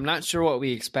going, I'm not sure what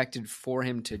we expected for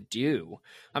him to do.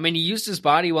 I mean, he used his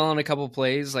body well in a couple of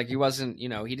plays. Like, he wasn't, he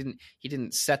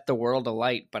didn't set the world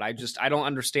alight, but I don't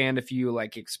understand if you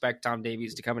like expect Tom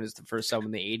Davies to come in as the first sub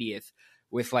in the 80th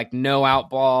with like no out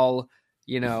ball,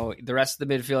 the rest of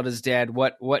the midfield is dead.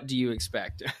 What do you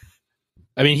expect?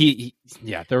 I mean,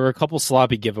 there were a couple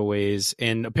sloppy giveaways,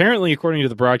 and apparently, according to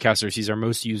the broadcasters, he's our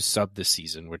most used sub this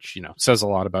season, which, says a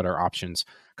lot about our options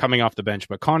coming off the bench.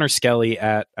 But Connor Skelly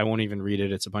I won't even read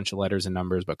it, it's a bunch of letters and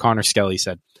numbers, but Connor Skelly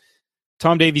said,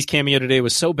 Tom Davies' cameo today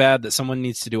was so bad that someone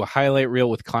needs to do a highlight reel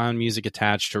with clown music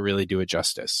attached to really do it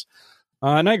justice.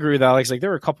 And I agree with Alex. Like,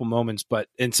 there were a couple moments,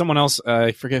 and someone else,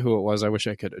 I forget who it was, I wish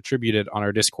I could attribute it on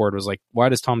our Discord, was like, why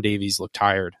does Tom Davies look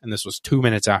tired? And this was 2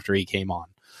 minutes after he came on.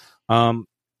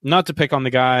 Not to pick on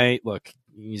the guy. Look,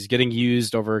 he's getting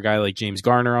used over a guy like James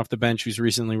Garner off the bench who's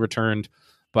recently returned,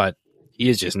 but he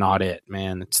is just not it,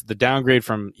 man. It's the downgrade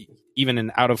from even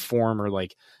an out of form or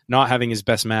like not having his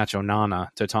best match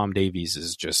Onana to Tom Davies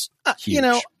is just huge.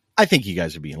 I think you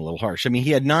guys are being a little harsh. I mean,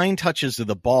 he had 9 touches of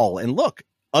the ball, and look,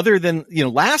 other than,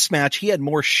 last match, he had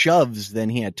more shoves than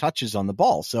he had touches on the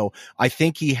ball. So I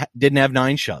think he didn't have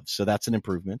 9 shoves. So that's an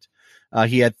improvement.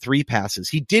 He had 3 passes.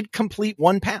 He did complete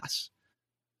 1 pass.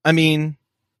 I mean,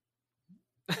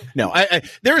 no,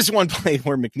 there is one play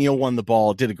where McNeil won the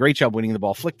ball, did a great job winning the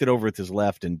ball, flicked it over with his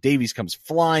left, and Davies comes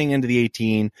flying into the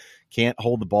 18, can't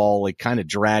hold the ball, like kind of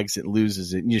drags it,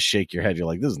 loses it, and you just shake your head. You're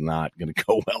like, this is not going to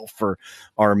go well for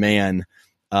our man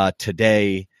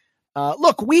today.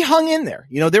 Look, we hung in there.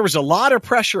 There was a lot of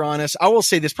pressure on us. I will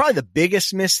say this, probably the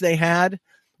biggest miss they had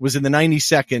was in the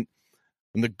 92nd,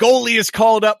 when the goalie is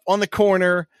called up on the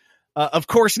corner. Of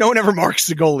course, no one ever marks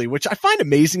the goalie, which I find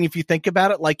amazing if you think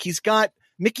about it. Like, he's got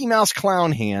Mickey Mouse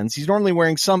clown hands. He's normally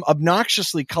wearing some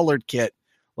obnoxiously colored kit.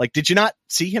 Like, did you not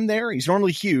see him there? He's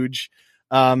normally huge.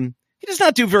 He does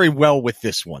not do very well with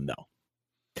this one,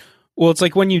 though. Well, it's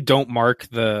like when you don't mark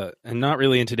and not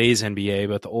really in today's NBA,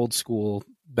 but the old school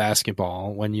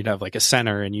basketball, when you'd have like a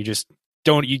center and you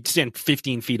stand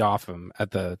 15 feet off him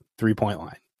at the 3-point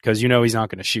line, because he's not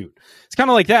going to shoot. It's kind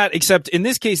of like that, except in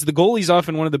this case, the goalie's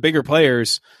often one of the bigger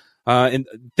players and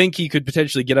think he could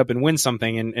potentially get up and win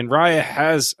something. And Raya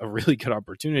has a really good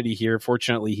opportunity here.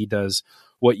 Fortunately, he does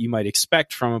what you might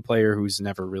expect from a player who's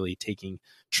never really taking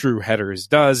true headers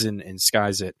and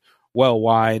skies it well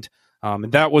wide.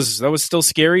 And that was still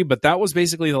scary, but that was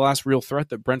basically the last real threat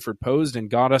that Brentford posed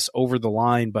and got us over the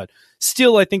line. But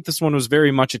still, I think this one was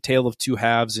very much a tale of two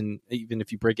halves. And even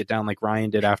if you break it down like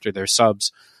Ryan did after their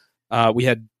subs, we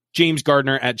had James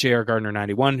Gardner at JR Gardner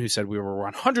 91, who said we were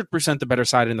 100% the better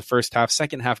side in the first half.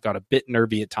 Second half got a bit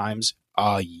nervy at times.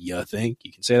 You think?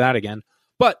 You can say that again.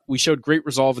 But we showed great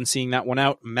resolve in seeing that one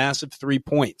out. Massive 3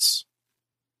 points.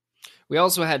 We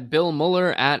also had Bill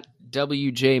Mueller at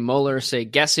WJ Mueller say,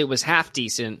 guess it was half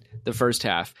decent the first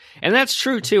half. And that's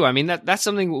true too. I mean, that's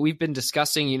something we've been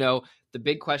discussing, the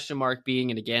big question mark being,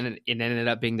 and again, it ended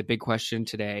up being the big question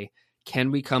today.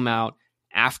 Can we come out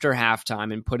after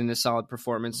halftime and put in a solid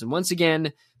performance? And once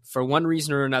again, for one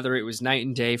reason or another, it was night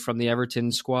and day from the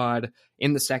Everton squad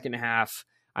in the second half.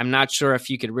 I'm not sure if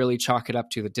you could really chalk it up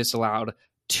to the disallowed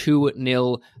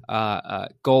 2-0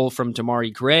 goal from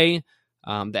Damari Gray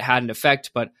that had an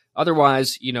effect, but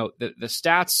otherwise, the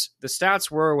stats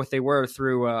were what they were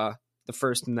through the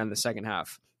first and then the second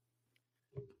half.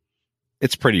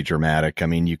 It's pretty dramatic. I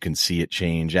mean, you can see it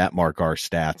change at Mark R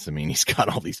Stats. I mean, he's got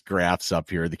all these graphs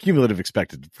up here. The cumulative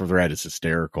expected for the red is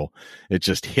hysterical. It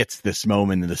just hits this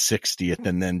moment in the 60th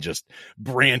and then just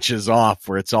branches off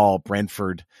where it's all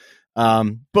Brentford.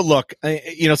 But look,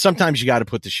 sometimes you got to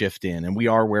put the shift in, and we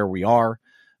are where we are.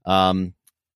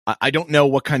 I don't know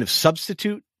what kind of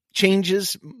substitute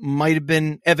changes might have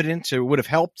been evident or would have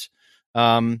helped.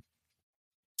 But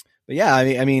yeah,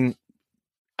 I mean,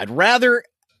 I'd rather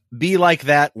be like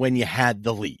that when you had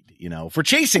the lead. For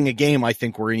chasing a game, I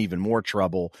think we're in even more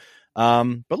trouble.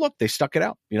 But look, they stuck it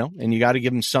out, and you got to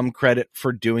give them some credit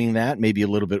for doing that. Maybe a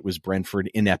little bit was Brentford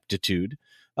ineptitude.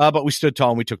 But we stood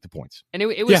tall and we took the points. And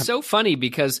it was so funny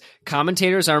because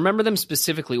commentators, I remember them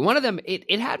specifically. One of them,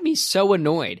 it had me so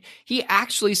annoyed. He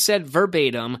actually said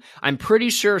verbatim, I'm pretty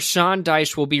sure Sean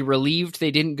Dyche will be relieved they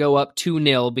didn't go up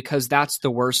 2-0 because that's the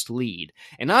worst lead.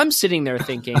 And I'm sitting there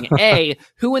thinking, A,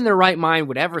 who in their right mind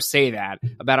would ever say that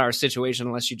about our situation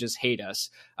unless you just hate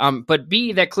us? But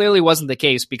B, that clearly wasn't the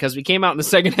case because we came out in the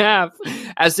second half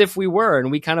as if we were, and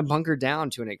we kind of bunkered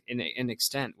down to an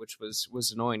extent, which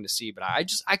was annoying to see. But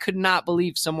I could not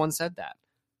believe someone said that.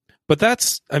 But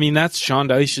that's Sean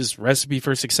Dyche's recipe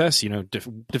for success,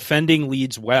 defending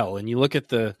leads well. And you look at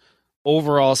the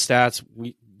overall stats,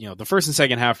 the first and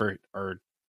second half are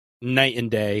night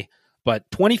and day, but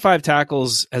 25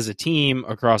 tackles as a team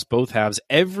across both halves.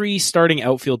 Every starting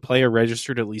outfield player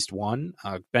registered at least one.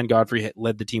 Ben Godfrey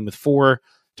led the team with 4.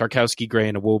 Tarkowski, Gray,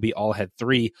 and Iwobi all had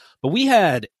 3. But we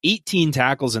had 18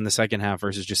 tackles in the second half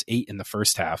versus just 8 in the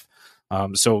first half.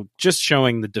 So just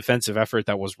showing the defensive effort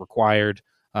that was required.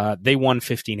 They won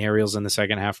 15 aerials in the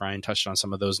second half. Ryan touched on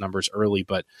some of those numbers early,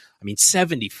 but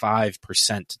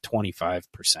 75% to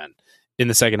 25% in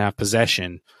the second half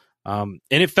possession. And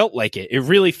it felt like it. It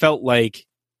really felt like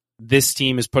this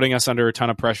team is putting us under a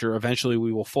ton of pressure. Eventually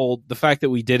we will fold. The fact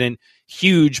that we didn't,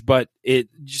 huge, but it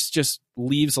just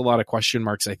leaves a lot of question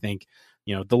marks, I think.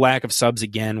 The lack of subs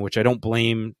again, which I don't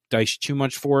blame Dyche too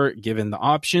much for given the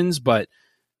options, but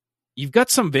you've got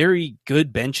some very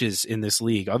good benches in this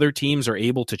league. Other teams are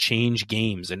able to change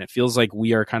games, and it feels like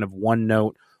we are kind of one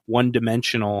note, one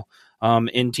dimensional.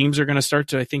 And teams are going to start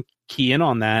to, I think, key in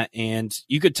on that. And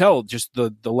you could tell just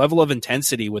the level of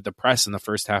intensity with the press in the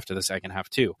first half to the second half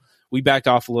too. We backed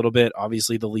off a little bit,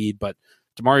 obviously the lead, but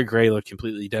Damari Gray looked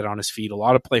completely dead on his feet. A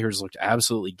lot of players looked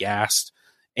absolutely gassed,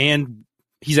 and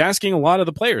he's asking a lot of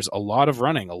the players, a lot of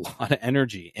running, a lot of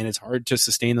energy, and it's hard to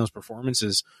sustain those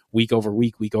performances week over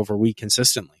week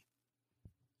consistently.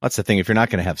 That's the thing. If you're not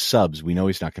going to have subs, we know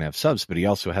he's not going to have subs, but he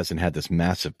also hasn't had this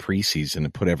massive preseason to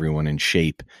put everyone in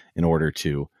shape in order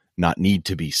to not need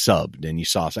to be subbed. And you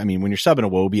saw, when you're subbing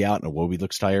Iwobi out and Iwobi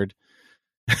looks tired,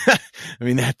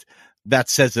 that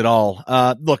says it all.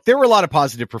 Look, there were a lot of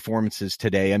positive performances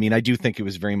today. I do think it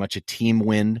was very much a team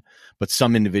win, but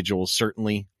some individuals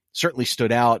certainly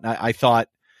stood out. I thought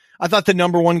the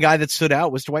number one guy that stood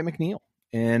out was Dwight McNeil.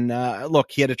 And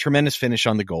look, he had a tremendous finish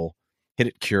on the goal, hit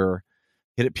it pure.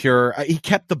 He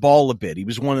kept the ball a bit. He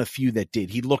was one of the few that did.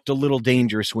 He looked a little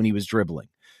dangerous when he was dribbling.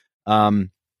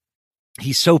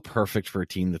 He's so perfect for a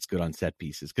team that's good on set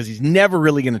pieces because he's never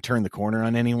really going to turn the corner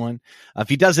on anyone. If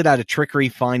he does it out of trickery,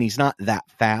 fine. He's not that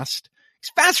fast.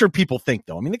 He's faster than people think,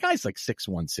 though. The guy's like 6'1",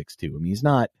 6'2". He's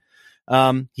not.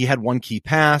 He had one key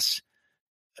pass.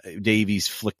 Davies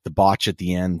flicked the botch at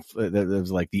the end. That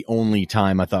was like the only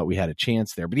time I thought we had a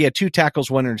chance there. But he had 2 tackles,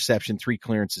 1 interception, 3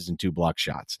 clearances, and 2 block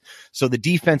shots. So the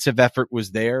defensive effort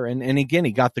was there. And again,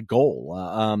 he got the goal.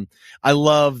 I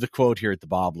love the quote here at the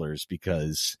Bobblers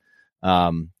because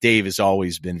Dave has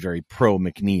always been very pro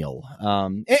McNeil.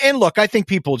 And look, I think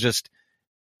people just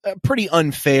pretty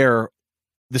unfair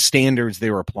the standards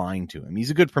they were applying to him. He's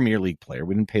a good Premier League player.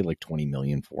 We didn't pay like $20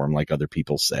 million for him like other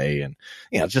people say. And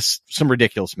just some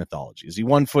ridiculous mythology. Is he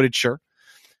one-footed? Sure.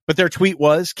 But their tweet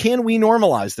was, can we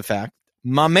normalize the fact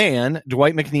my man,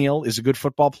 Dwight McNeil, is a good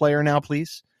football player now,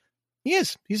 please? He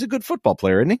is. He's a good football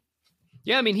player, isn't he?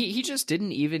 Yeah, he just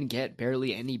didn't even get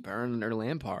barely any burn under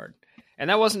Lampard. And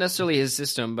that wasn't necessarily his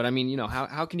system, but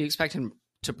how can you expect him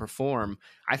to perform.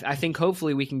 I think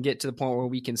hopefully we can get to the point where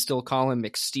we can still call him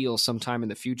McSteel sometime in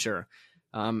the future.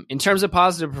 In terms of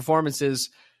positive performances,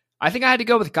 I think I had to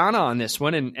go with Ghana on this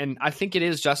one, and I think it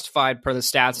is justified per the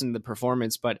stats and the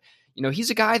performance, but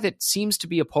he's a guy that seems to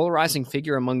be a polarizing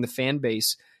figure among the fan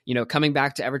base, coming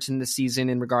back to Everton this season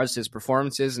in regards to his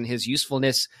performances and his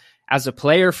usefulness as a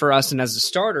player for us and as a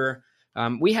starter.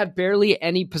 We had barely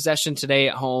any possession today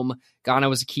at home. Ghana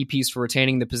was a key piece for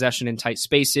retaining the possession in tight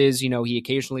spaces. He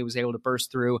occasionally was able to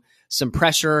burst through some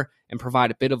pressure and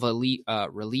provide a bit of a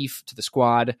relief to the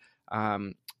squad.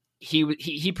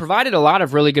 He provided a lot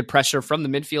of really good pressure from the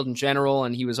midfield in general,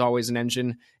 and he was always an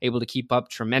engine, able to keep up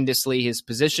tremendously. His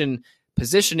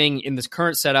positioning in this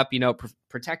current setup,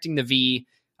 protecting the V,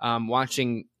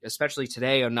 watching, especially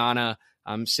today, Onana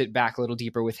sit back a little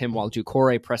deeper with him while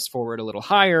Doucouré pressed forward a little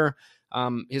higher.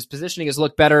 His positioning has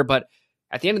looked better, but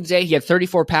at the end of the day, he had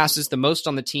 34 passes, the most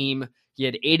on the team. He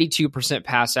had 82%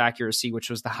 pass accuracy, which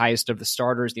was the highest of the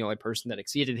starters. The only person that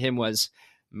exceeded him was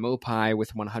Mopai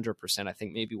with 100%, I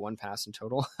think maybe one pass in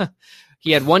total.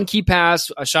 He had one key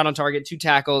pass, a shot on target, 2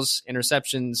 tackles,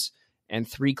 interceptions, and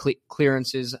 3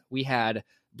 clearances. We had,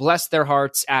 bless their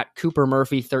hearts, at Cooper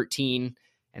Murphy 13,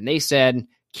 and they said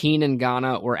Keane and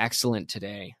Ghana were excellent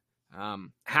today.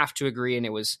 Have to agree, and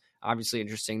it was obviously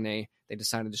interesting. They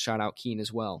decided to shout out Keane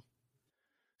as well.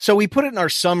 So we put it in our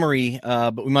summary,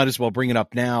 but we might as well bring it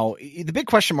up now. The big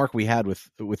question mark we had with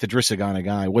Idrissa Gana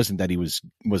Gueye wasn't that he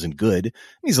wasn't good.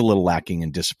 He's a little lacking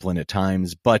in discipline at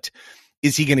times, but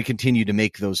is he going to continue to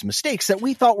make those mistakes that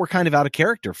we thought were kind of out of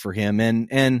character for him?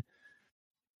 And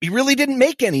he really didn't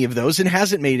make any of those and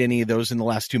hasn't made any of those in the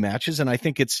last 2 matches. And I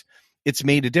think it's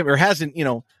made a difference, or hasn't,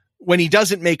 when he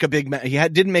doesn't make a big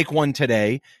didn't make one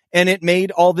today, and it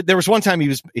made there was one time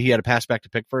he had a pass back to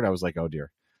Pickford. I was like, oh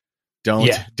dear. Don't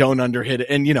underhit it.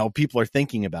 And, people are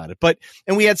thinking about it,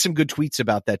 and we had some good tweets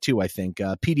about that too. I think,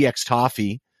 PDX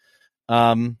Toffee,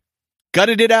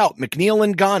 gutted it out. McNeil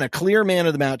and Ghana, clear man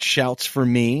of the match shouts for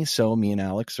me. So me and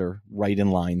Alex are right in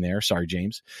line there. Sorry,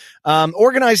 James.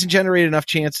 Organized and generated enough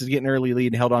chances to get an early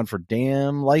lead and held on for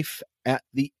damn life at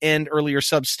the end. Earlier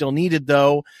subs still needed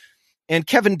though. And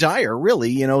Kevin Dyer,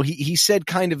 really, he said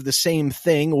kind of the same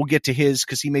thing. We'll get to his,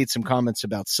 cause he made some comments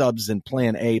about subs and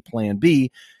plan A, plan B.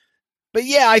 But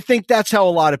yeah, I think that's how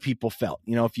a lot of people felt.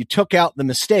 If you took out the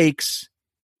mistakes,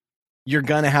 you're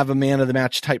going to have a man of the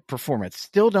match type performance.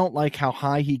 Still don't like how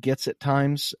high he gets at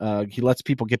times. He lets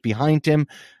people get behind him,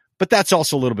 but that's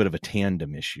also a little bit of a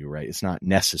tandem issue, right? It's not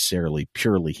necessarily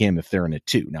purely him if they're in a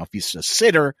 2. Now, if he's a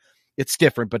sitter, it's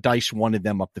different, but Dyche wanted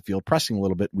them up the field pressing a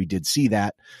little bit. We did see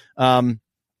that.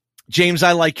 James,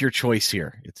 I like your choice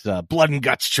here. It's a blood and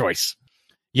guts choice.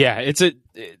 Yeah,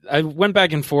 I went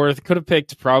back and forth. Could have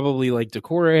picked probably like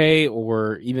Doucouré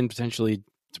or even potentially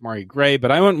Demarai Gray,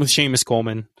 but I went with Seamus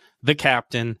Coleman, the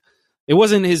captain. It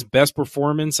wasn't his best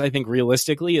performance, I think,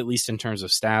 realistically, at least in terms of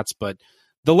stats, but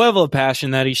the level of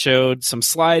passion that he showed, some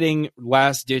sliding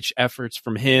last-ditch efforts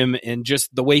from him, and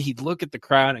just the way he'd look at the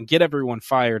crowd and get everyone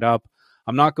fired up.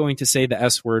 I'm not going to say the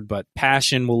S word, but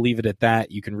passion, we'll leave it at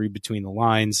that. You can read between the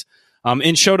lines.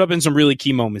 And showed up in some really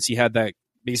key moments. He had that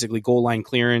basically goal line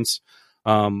clearance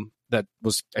that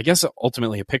was, I guess,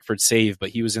 ultimately a Pickford save, but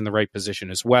he was in the right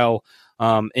position as well.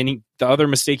 The other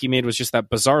mistake he made was just that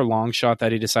bizarre long shot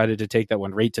that he decided to take that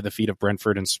went right to the feet of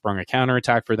Brentford and sprung a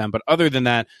counterattack for them. But other than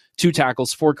that, 2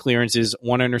 tackles, 4 clearances,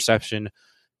 1 interception,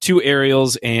 2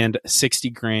 aerials, and 60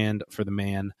 grand for the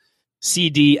man.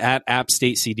 CD at App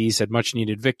State CD said, much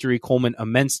needed victory. Coleman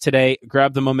immense today.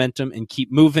 Grab the momentum and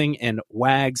keep moving. And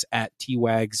Wags at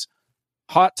T-Wags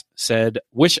Hot said,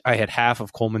 wish I had half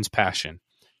of Coleman's passion.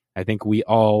 I think we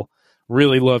all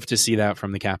really love to see that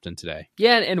from the captain today.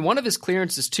 Yeah, and one of his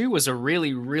clearances too was a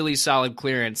really, really solid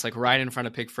clearance, like right in front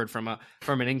of Pickford from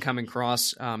an incoming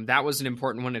cross. That was an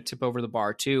important one to tip over the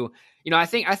bar too. I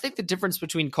think the difference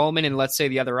between Coleman and, let's say,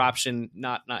 the other option,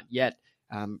 not yet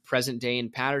present day, in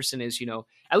Patterson is,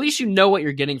 at least what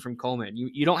you're getting from Coleman.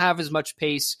 You don't have as much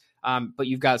pace. But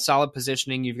you've got solid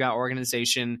positioning, you've got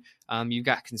organization, you've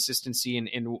got consistency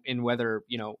in whether,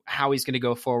 how he's going to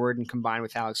go forward and combine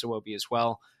with Alex Iwobi as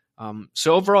well.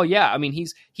 So overall, yeah, I mean,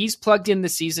 he's plugged in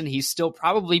this season. He's still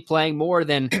probably playing more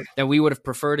than we would have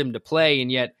preferred him to play.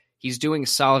 And yet he's doing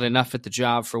solid enough at the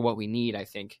job for what we need, I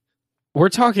think. We're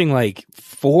talking like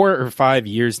 4 or 5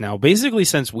 years now, basically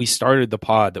since we started the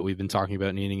pod, that we've been talking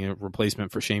about needing a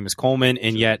replacement for Seamus Coleman.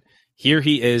 And yet here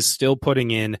he is still putting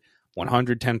in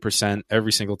 110%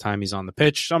 every single time he's on the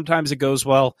pitch. Sometimes it goes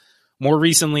well. More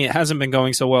recently, it hasn't been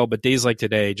going so well, but days like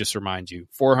today just remind you,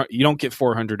 you don't get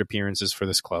 400 appearances for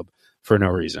this club for no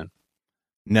reason.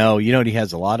 No, you know what he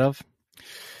has a lot of?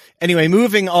 Anyway,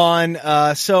 moving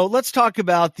on. So let's talk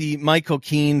about the Michael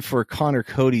Keane for Connor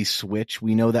Cody switch.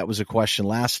 We know that was a question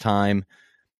last time.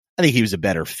 I think he was a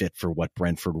better fit for what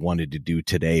Brentford wanted to do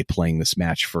today, playing this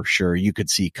match for sure. You could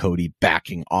see Cody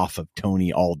backing off of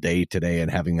Tony all day today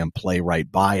and having them play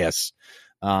right by us.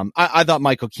 I thought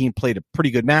Michael Keane played a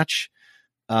pretty good match.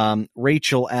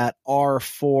 Rachel at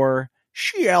R4,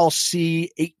 CLC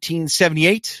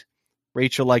 1878.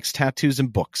 Rachel likes tattoos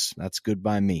and books. That's good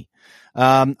by me.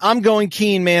 I'm going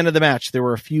Keane, man of the match. There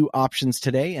were a few options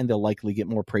today, and they'll likely get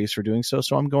more praise for doing so,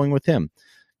 so I'm going with him.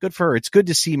 Good for her. It's good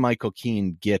to see Michael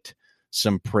Keane get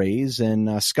some praise.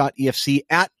 And Scott EFC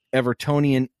at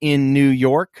Evertonian in New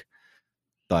York.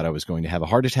 Thought I was going to have a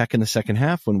heart attack in the second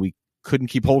half when we couldn't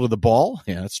keep hold of the ball.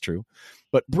 Yeah, that's true.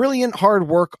 But brilliant hard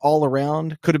work all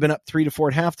around. Could have been up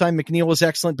 3-4 at halftime. McNeil was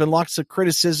excellent. Been lots of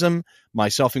criticism,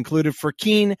 myself included, for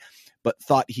Keane, but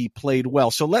thought he played well.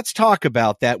 So let's talk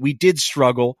about that. We did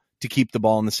struggle to keep the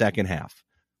ball in the second half.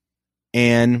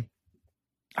 And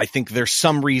I think there's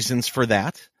some reasons for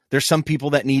that. There's some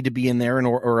people that need to be in there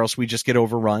or else we just get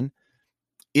overrun.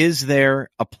 Is there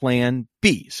a plan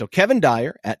B? So Kevin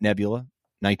Dyer at Nebula,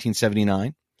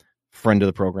 1979, friend of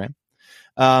the program.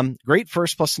 Great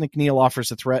first, plus Nick Neal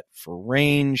offers a threat for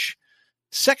range.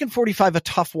 Second 45, a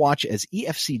tough watch as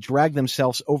EFC drag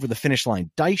themselves over the finish line.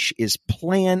 Dyche is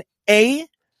plan A,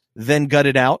 then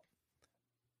gutted out.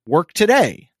 Work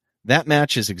today. That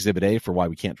match is exhibit A for why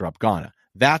we can't drop Ghana.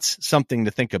 That's something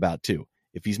to think about too.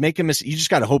 If he's making mistakes, you just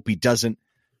got to hope he doesn't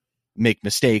make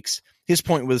mistakes. His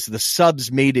point was the subs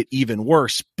made it even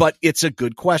worse, but it's a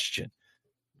good question.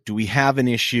 Do we have an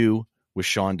issue with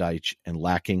Sean Dyche and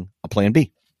lacking a plan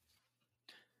B?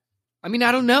 I mean,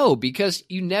 I don't know, because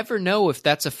you never know if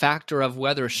that's a factor of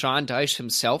whether Sean Dyche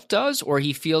himself does or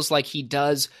he feels like he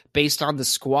does based on the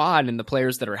squad and the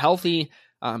players that are healthy,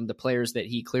 the players that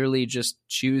he clearly just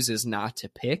chooses not to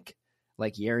pick,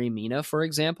 like Yerry Mina, for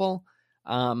example.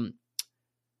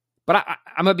 But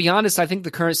I'm going to be honest, I think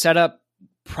the current setup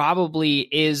probably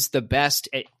is the best,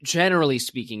 generally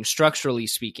speaking, structurally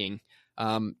speaking,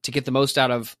 to get the most out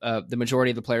of the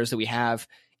majority of the players that we have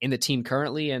in the team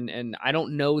currently. And I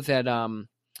don't know that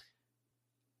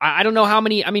I don't know how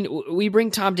many. I mean, we bring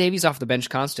Tom Davies off the bench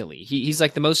constantly. He's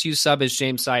like the most used sub, as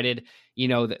James cited. You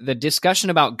know, the discussion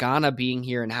about Ghana being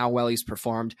here and how well he's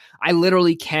performed. I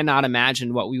literally cannot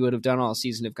imagine what we would have done all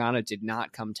season if Ghana did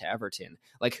not come to Everton.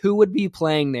 Like, who would be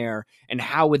playing there and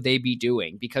how would they be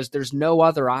doing? Because there's no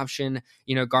other option.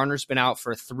 You know, Garner's been out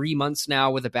for 3 months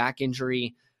now with a back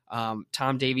injury.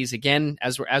 Tom Davies, again,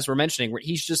 as we're mentioning,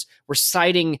 we're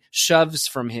citing shoves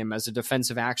from him as a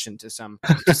defensive action to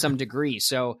some degree.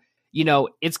 So, you know,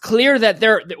 it's clear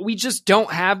that we just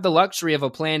don't have the luxury of a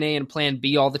plan A and plan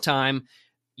B all the time.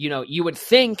 You know, you would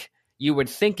think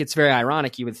it's very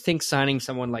ironic. You would think signing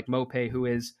someone like Mopé, who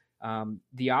is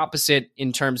the opposite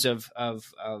in terms of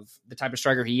the type of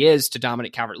striker he is to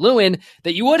Dominic Calvert-Lewin,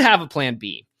 that you would have a plan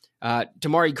B.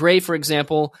 Damari Gray, for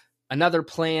example, another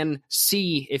plan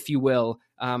C, if you will,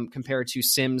 compared to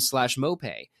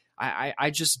Sims/Mopé.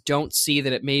 I just don't see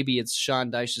that maybe it's Sean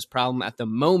Dyche's problem at the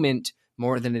moment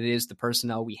more than it is the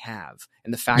personnel we have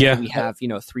and the fact that we have,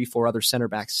 3-4 other center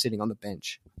backs sitting on the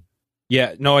bench.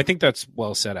 Yeah, no, I think that's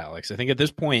well said, Alex. I think at this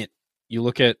point, you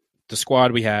look at the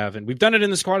squad we have, and we've done it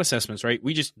in the squad assessments, right?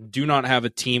 We just do not have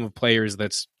a team of players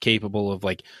that's capable of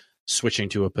like switching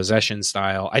to a possession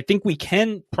style. I think we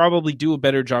can probably do a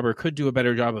better job, or could do a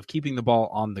better job, of keeping the ball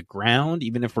on the ground,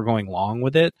 even if we're going long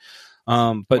with it.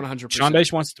 But 100%.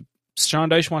 Sean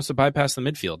Dyche wants to bypass the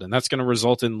midfield, and that's going to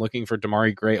result in looking for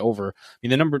Damari Gray over. I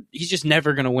mean, he's just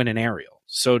never going to win an aerial.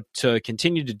 So to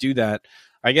continue to do that,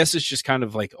 I guess it's just kind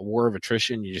of like a war of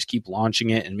attrition. You just keep launching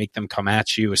it and make them come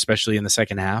at you, especially in the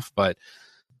second half. But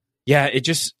yeah,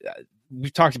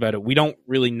 we've talked about it. We don't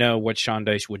really know what Sean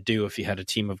Dyche would do if he had a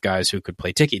team of guys who could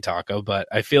play tiki-taka, but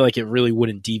I feel like it really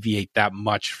wouldn't deviate that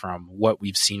much from what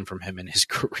we've seen from him in his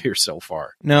career so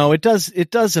far. No, it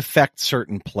does affect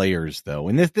certain players, though.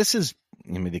 And this is,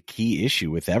 the key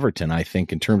issue with Everton, I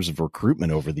think, in terms of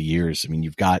recruitment over the years. I mean,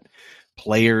 you've got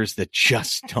players that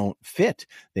just don't fit.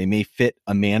 They may fit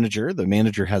a manager. The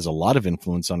manager has a lot of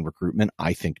influence on recruitment,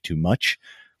 I think too much.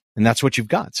 And that's what you've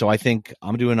got. So I think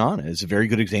Amadou Onana is a very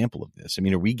good example of this. I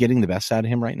mean, are we getting the best out of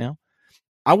him right now?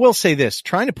 I will say this,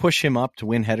 trying to push him up to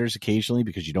win headers occasionally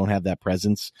because you don't have that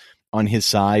presence on his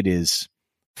side is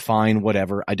fine,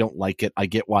 whatever. I don't like it. I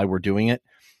get why we're doing it.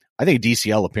 I think a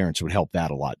DCL appearance would help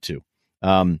that a lot too.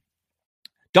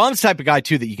 Dom's the type of guy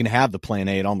too that you can have the plan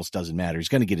A. It almost doesn't matter. He's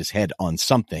going to get his head on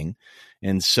something.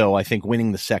 And so I think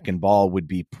winning the second ball would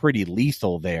be pretty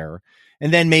lethal there.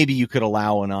 And then maybe you could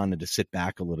allow Onana to sit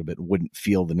back a little bit and wouldn't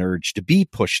feel the urge to be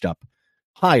pushed up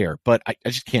higher. But I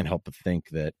just can't help but think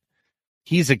that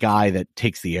he's a guy that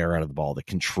takes the air out of the ball, that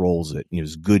controls it.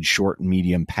 He's a good short and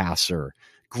medium passer,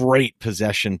 great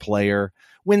possession player,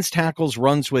 wins tackles,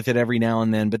 runs with it every now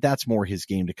and then, but that's more his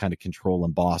game to kind of control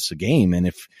and boss a game. And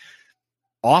if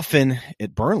often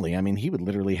at Burnley, I mean, he would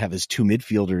literally have his two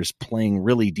midfielders playing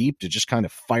really deep to just kind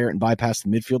of fire it and bypass the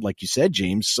midfield, like you said,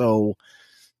 James. So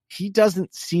he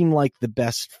doesn't seem like the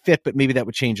best fit, but maybe that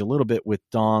would change a little bit with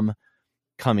Dom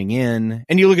coming in.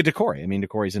 And you look at Decore. I mean,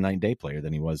 Decore's a 9-day player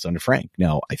than he was under Frank.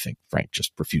 Now, I think Frank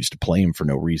just refused to play him for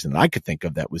no reason that I could think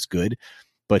of that was good,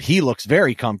 but he looks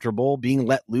very comfortable being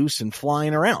let loose and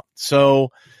flying around.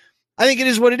 So I think it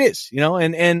is what it is,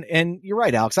 and you're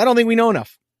right, Alex. I don't think we know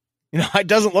enough. It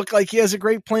doesn't look like he has a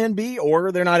great plan B,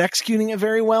 or they're not executing it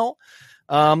very well.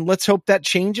 Let's hope that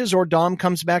changes, or Dom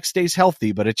comes back, stays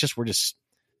healthy, but we're just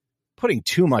putting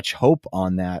too much hope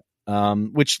on that,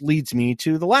 which leads me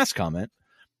to the last comment.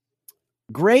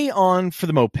 Gray on for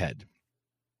the moped.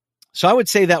 So I would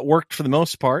say that worked for the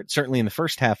most part. Certainly in the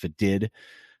first half it did,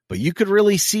 but you could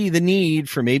really see the need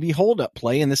for maybe hold-up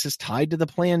play, and this is tied to the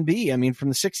plan B. I mean, from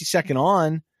the 62nd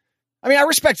on, I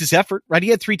respect his effort, right? He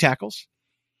had 3 tackles.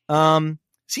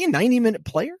 Is he a 90-minute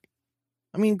player?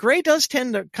 I mean, Gray does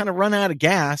tend to kind of run out of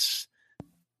gas.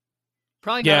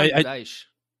 Probably not Dyche.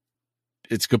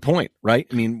 It's a good point, right?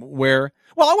 I mean, I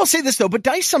will say this though, but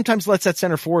Dyche sometimes lets that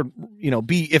center forward,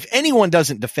 be, if anyone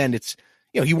doesn't defend, it's,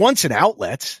 he wants an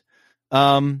outlet.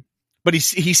 But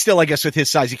he's still, I guess, with his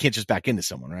size, he can't just back into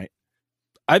someone, right?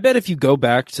 I bet if you go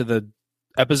back to the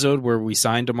episode where we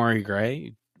signed Amari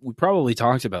Gray, we probably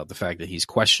talked about the fact that he's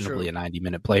questionably a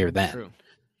 90-minute player then. True.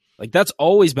 Like, that's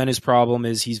always been his problem,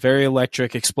 is he's very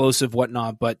electric, explosive,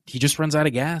 whatnot, but he just runs out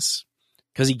of gas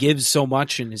because he gives so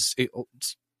much in his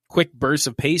quick bursts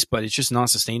of pace, but it's just not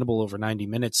sustainable over 90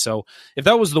 minutes. So if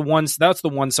that was that's the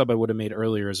one sub I would have made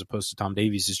earlier as opposed to Tom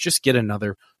Davies, is just get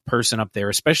another person up there,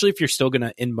 especially if you're still going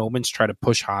to, in moments, try to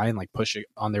push high and push it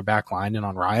on their back line and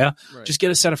on Raya. Right. Just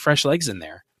get a set of fresh legs in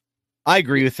there. I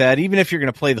agree with that. Even if you're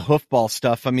going to play the hoofball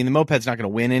stuff, I mean, the moped's not going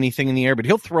to win anything in the air, but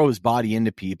he'll throw his body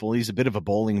into people. He's a bit of a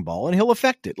bowling ball, and he'll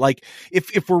affect it. Like,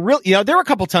 if we're real, there were a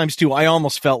couple times too, I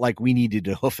almost felt like we needed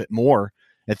to hoof it more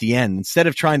at the end, instead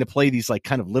of trying to play these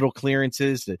kind of little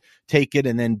clearances to take it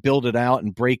and then build it out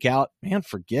and break out. Man,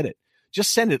 forget it.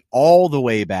 Just send it all the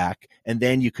way back, and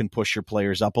then you can push your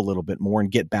players up a little bit more and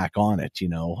get back on it.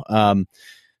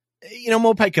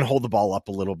 Moped can hold the ball up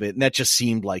a little bit, and that just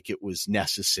seemed like it was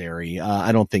necessary.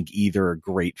 I don't think either are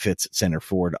great fits at center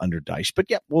forward under Dyche, but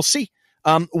yeah, we'll see.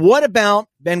 What about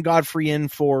Ben Godfrey in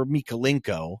for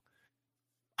Mikalenko?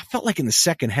 I felt like in the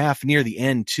second half, near the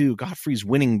end too, Godfrey's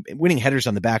winning headers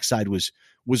on the backside was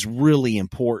really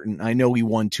important. I know he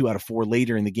won 2 out of 4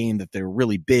 later in the game that they're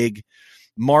really big.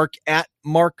 Mark at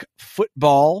Mark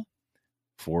Football,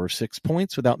 4 of 6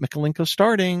 points without Mikalenko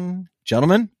starting.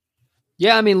 Gentlemen?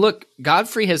 Yeah, I mean, look,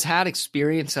 Godfrey has had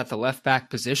experience at the left back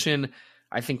position.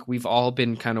 I think we've all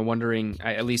been kind of wondering,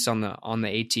 at least on the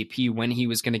ATP, when he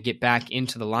was going to get back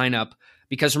into the lineup.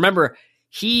 Because remember,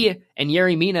 he and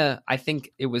Yerry Mina, I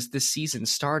think it was this season,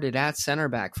 started at center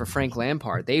back for Frank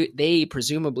Lampard. They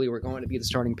presumably were going to be the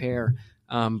starting pair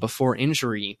before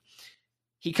injury.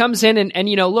 He comes in and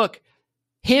look,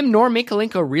 him nor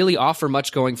Mikalenko really offer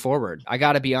much going forward. I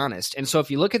got to be honest. And so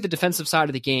if you look at the defensive side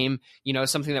of the game,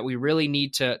 something that we really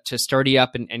need to sturdy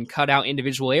up and cut out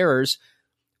individual errors,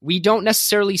 we don't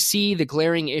necessarily see the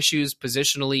glaring issues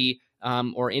positionally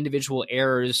or individual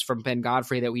errors from Ben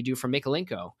Godfrey that we do from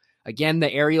Mikalenko. Again, the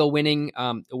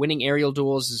winning aerial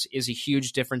duels is a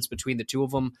huge difference between the two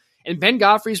of them. And Ben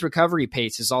Godfrey's recovery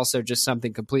pace is also just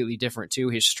something completely different too.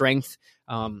 His strength,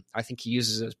 I think he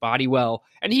uses his body well,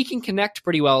 and he can connect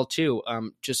pretty well too.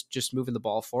 Just moving the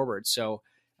ball forward. So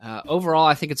overall,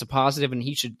 I think it's a positive, and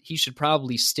he should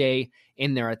probably stay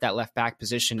in there at that left back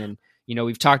position. And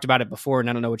we've talked about it before, and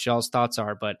I don't know what y'all's thoughts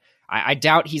are, but I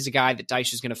doubt he's a guy that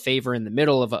Dyche is going to favor in the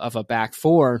middle of a back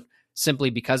four, simply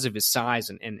because of his size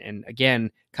and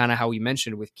again, kind of how we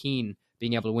mentioned with Keane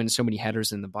being able to win so many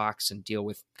headers in the box and deal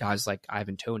with guys like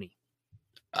Ivan Toney.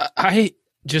 I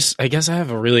guess I have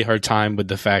a really hard time with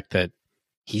the fact that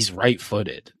he's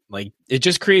right-footed. Like, it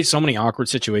just creates so many awkward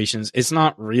situations. It's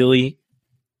not really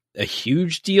a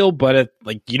huge deal, but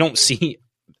you don't see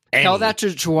any tell that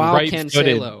to Joao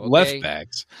Cancelo, okay? Left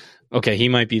backs. Okay, he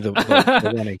might be the one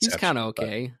exception. He's kind of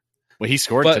okay. Well, he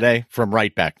scored today from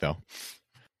right back, though.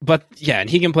 But yeah, and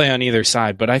he can play on either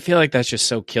side, but I feel like that's just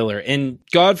so killer. And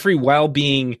Godfrey, while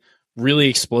being really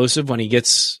explosive when he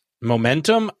gets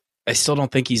momentum, I still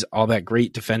don't think he's all that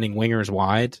great defending wingers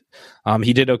wide.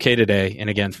 He did okay today, and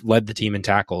again led the team in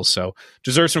tackles, so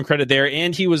deserves some credit there.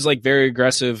 And he was like very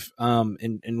aggressive,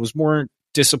 and was more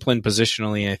disciplined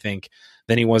positionally, I think,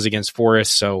 than he was against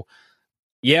Forrest. So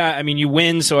yeah, I mean, you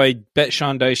win, so I bet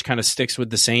Sean Dyche kind of sticks with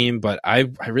the same, but I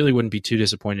really wouldn't be too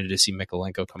disappointed to see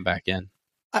Mykolenko come back in.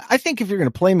 I think if you're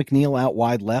going to play McNeil out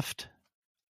wide left,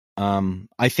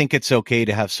 I think it's okay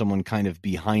to have someone kind of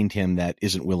behind him that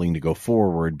isn't willing to go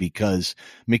forward, because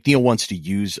McNeil wants to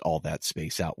use all that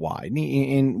space out wide.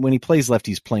 And when he plays left,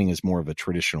 he's playing as more of a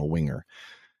traditional winger.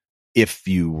 If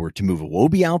you were to move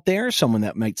Iwobi out there, someone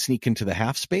that might sneak into the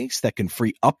half space that can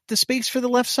free up the space for the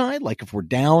left side, like if we're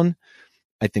down,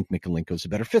 I think Mykolenko's a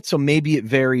better fit. So maybe it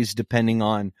varies depending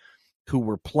on who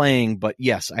we're playing. But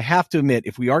yes, I have to admit,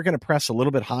 if we are going to press a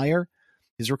little bit higher,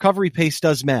 his recovery pace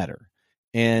does matter.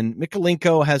 And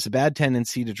Mykolenko has a bad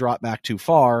tendency to drop back too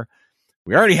far.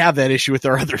 We already have that issue with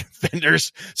our other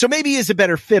defenders. So maybe he is a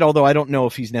better fit, although I don't know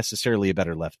if he's necessarily a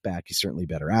better left back. He's certainly a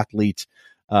better athlete.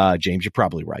 James, you're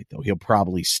probably right, though. He'll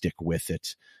probably stick with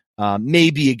it.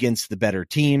 Maybe against the better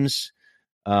teams.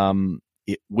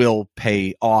 It will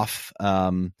pay off.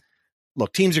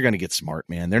 Look, teams are going to get smart,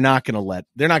 man. They're not going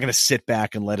to sit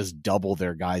back and let us double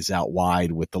their guys out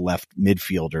wide with the left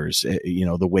midfielders,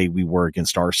 the way we were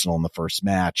against Arsenal in the first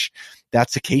match.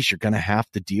 That's the case. You're going to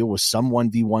have to deal with some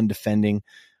 1v1 defending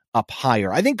up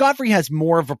higher. I think Godfrey has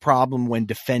more of a problem when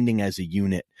defending as a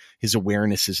unit. His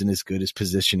awareness isn't as good. His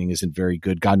positioning isn't very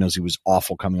good. God knows he was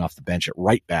awful coming off the bench at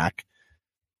right back.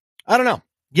 I don't know.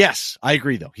 Yes, I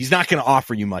agree, though. He's not going to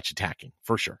offer you much attacking,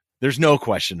 for sure. There's no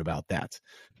question about that.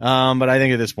 But I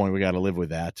think at this point, we got to live with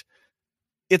that.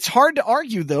 It's hard to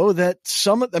argue, though, that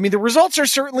the results are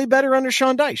certainly better under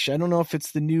Sean Dyche. I don't know if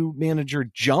it's the new manager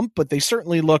jump, but they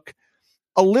certainly look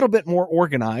a little bit more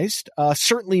organized,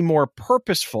 certainly more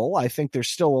purposeful. I think there's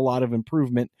still a lot of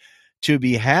improvement to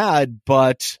be had,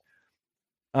 but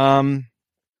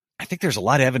I think there's a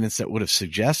lot of evidence that would have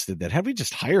suggested that had we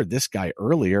just hired this guy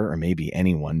earlier, or maybe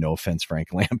anyone, no offense, Frank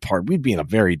Lampard, we'd be in a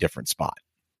very different spot.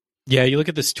 Yeah, you look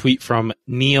at this tweet from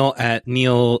Neil at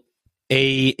Neil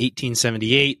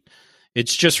A1878.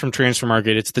 It's just from Transfer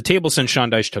Market. It's the table since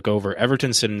Sean Dyche took over.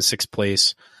 Everton sit in 6th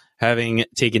place, having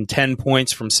taken 10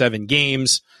 points from 7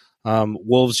 games.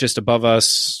 Wolves just above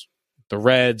us, the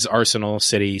Reds, Arsenal,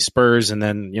 City, Spurs, and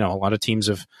then, a lot of teams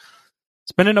have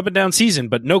it's been an up and down season,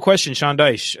 but no question, Sean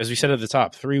Dyche, as we said at the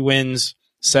top, 3 wins,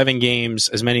 7 games,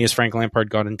 as many as Frank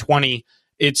Lampard got in 20.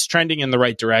 It's trending in the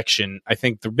right direction. I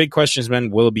think the big question has been,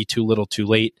 will it be too little, too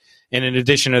late? And in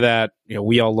addition to that,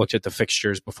 we all looked at the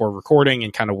fixtures before recording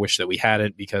and kind of wish that we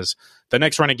hadn't, because the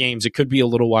next run of games, it could be a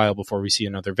little while before we see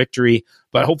another victory.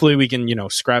 But hopefully we can,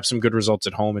 scrap some good results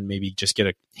at home and maybe just get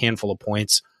a handful of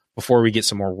points before we get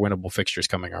some more winnable fixtures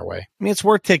coming our way. I mean, it's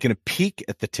worth taking a peek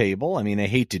at the table. I mean, I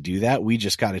hate to do that. We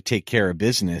just got to take care of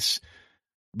business.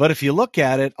 But if you look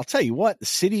at it, I'll tell you what, the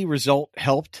City result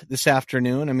helped this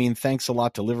afternoon. I mean, thanks a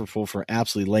lot to Liverpool for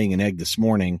absolutely laying an egg this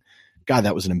morning. God,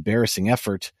 that was an embarrassing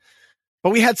effort.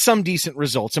 But we had some decent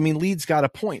results. I mean, Leeds got a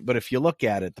point, but if you look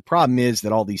at it, the problem is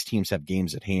that all these teams have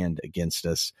games at hand against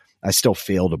us. I still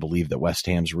fail to believe that West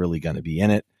Ham's really going to be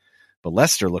in it. But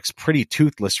Leicester looks pretty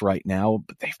toothless right now,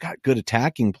 but they've got good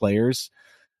attacking players.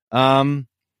 But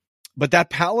that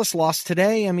Palace loss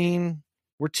today, I mean,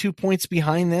 we're 2 points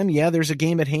behind them. Yeah, there's a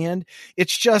game at hand.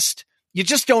 It's just, you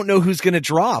just don't know who's going to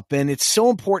drop. And it's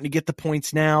so important to get the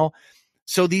points now.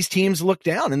 So these teams look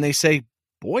down and they say,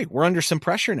 boy, we're under some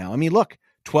pressure now. I mean, look,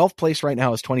 12th place right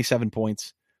now is 27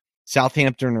 points.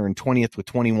 Southampton are in 20th with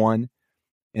 21.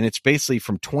 And it's basically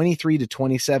from 23 to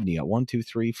 27. You got 1, 2,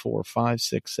 3, 4, 5,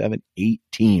 6, 7, 8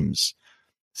 teams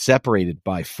separated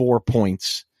by 4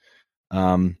 points.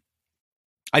 I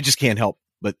just can't help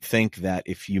but think that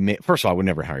if you made, first of all, I would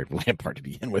never hire Lampard to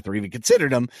begin with or even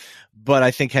considered him. But I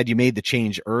think had you made the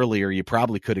change earlier, you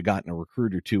probably could have gotten a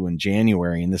recruit or two in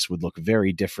January, and this would look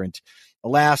very different.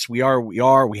 Alas, we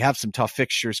have some tough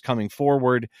fixtures coming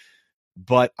forward,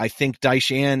 but I think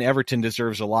Dyche and Everton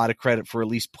deserves a lot of credit for at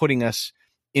least putting us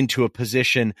into a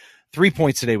position. 3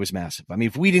 points today was massive. I mean,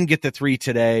 if we didn't get the 3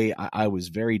 today, I was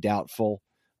very doubtful.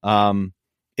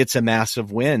 It's a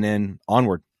massive win and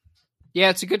onward. Yeah,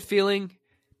 it's a good feeling.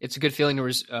 It's a good feeling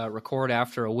to record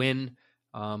after a win.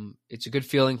 It's a good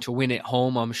feeling to win at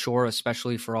home, I'm sure,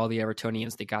 especially for all the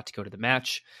Evertonians that got to go to the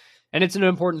match. And it's an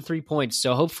important 3 points.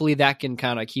 So hopefully that can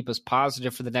kind of keep us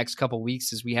positive for the next couple of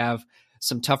weeks as we have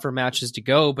some tougher matches to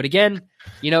go. But again,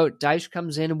 Dyche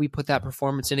comes in and we put that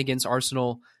performance in against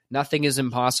Arsenal. Nothing is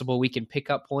impossible. We can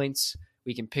pick up points.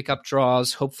 We can pick up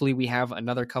draws. Hopefully we have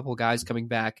another couple guys coming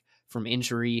back from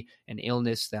injury and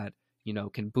illness that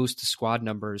can boost the squad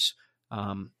numbers.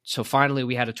 So finally,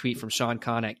 we had a tweet from Sean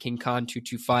Kahn at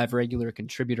KingCon225, regular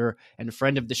contributor and a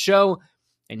friend of the show.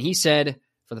 And he said,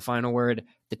 for the final word,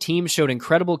 the team showed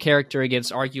incredible character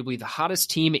against arguably the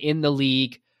hottest team in the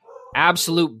league.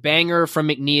 Absolute banger from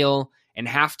McNeil, and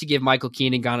have to give Michael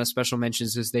Keane and Ghana special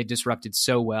mentions as they disrupted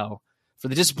so well. For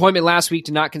the disappointment last week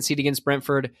to not concede against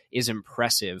Brentford is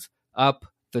impressive. Up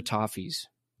the Toffees.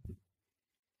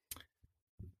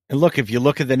 And look, if you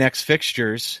look at the next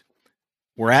fixtures,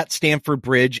 we're at Stamford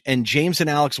Bridge, and James and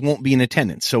Alex won't be in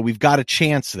attendance. So we've got a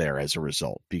chance there as a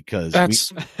result, because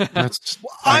that's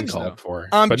uncalled for.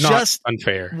 But just not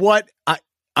unfair.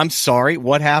 I'm sorry.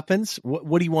 What happens?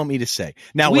 What do you want me to say?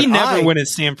 Now, we never win at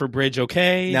Stamford Bridge,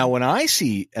 okay? Now, when I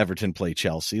see Everton play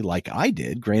Chelsea, like I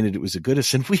did, granted it was a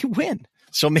Goodison, we win.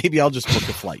 So maybe I'll just book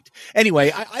a flight.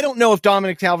 Anyway, I don't know if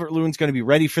Dominic Calvert-Lewin's going to be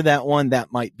ready for that one.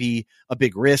 That might be a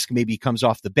big risk. Maybe he comes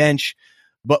off the bench.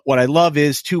 But what I love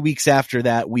is 2 weeks after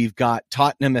that, we've got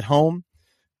Tottenham at home.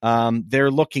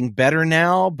 They're looking better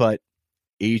now, but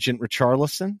Agent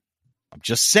Richarlison, I'm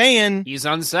just saying. He's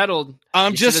unsettled.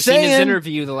 I'm just saying. Seen his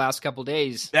interview the last couple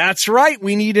days. That's right.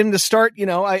 We need him to start.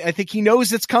 I think he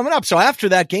knows it's coming up. So after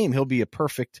that game, he'll be a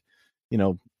perfect,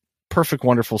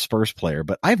 wonderful Spurs player.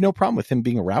 But I have no problem with him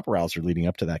being a rabble-rouser leading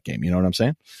up to that game. You know what I'm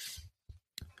saying?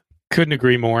 Couldn't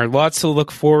agree more. Lots to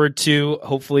look forward to.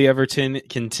 Hopefully Everton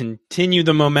can continue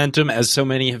the momentum, as so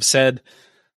many have said.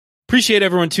 Appreciate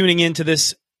everyone tuning in to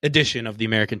this edition of the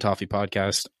American Toffee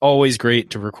Podcast. Always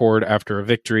great to record after a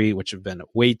victory, which have been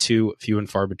way too few and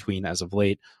far between as of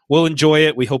late. We'll enjoy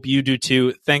it. We hope you do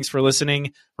too. Thanks for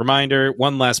listening. Reminder,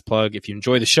 one last plug. If you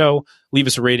enjoy the show, leave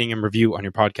us a rating and review on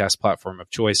your podcast platform of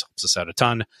choice. Helps us out a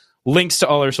ton. Links to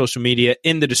all our social media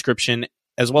in the description,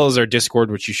 as well as our Discord,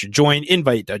 which you should join,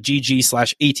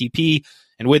 invite.gg/ATP.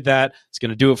 And with that, it's going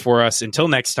to do it for us. Until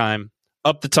next time,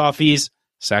 up the Toffees,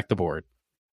 sack the board.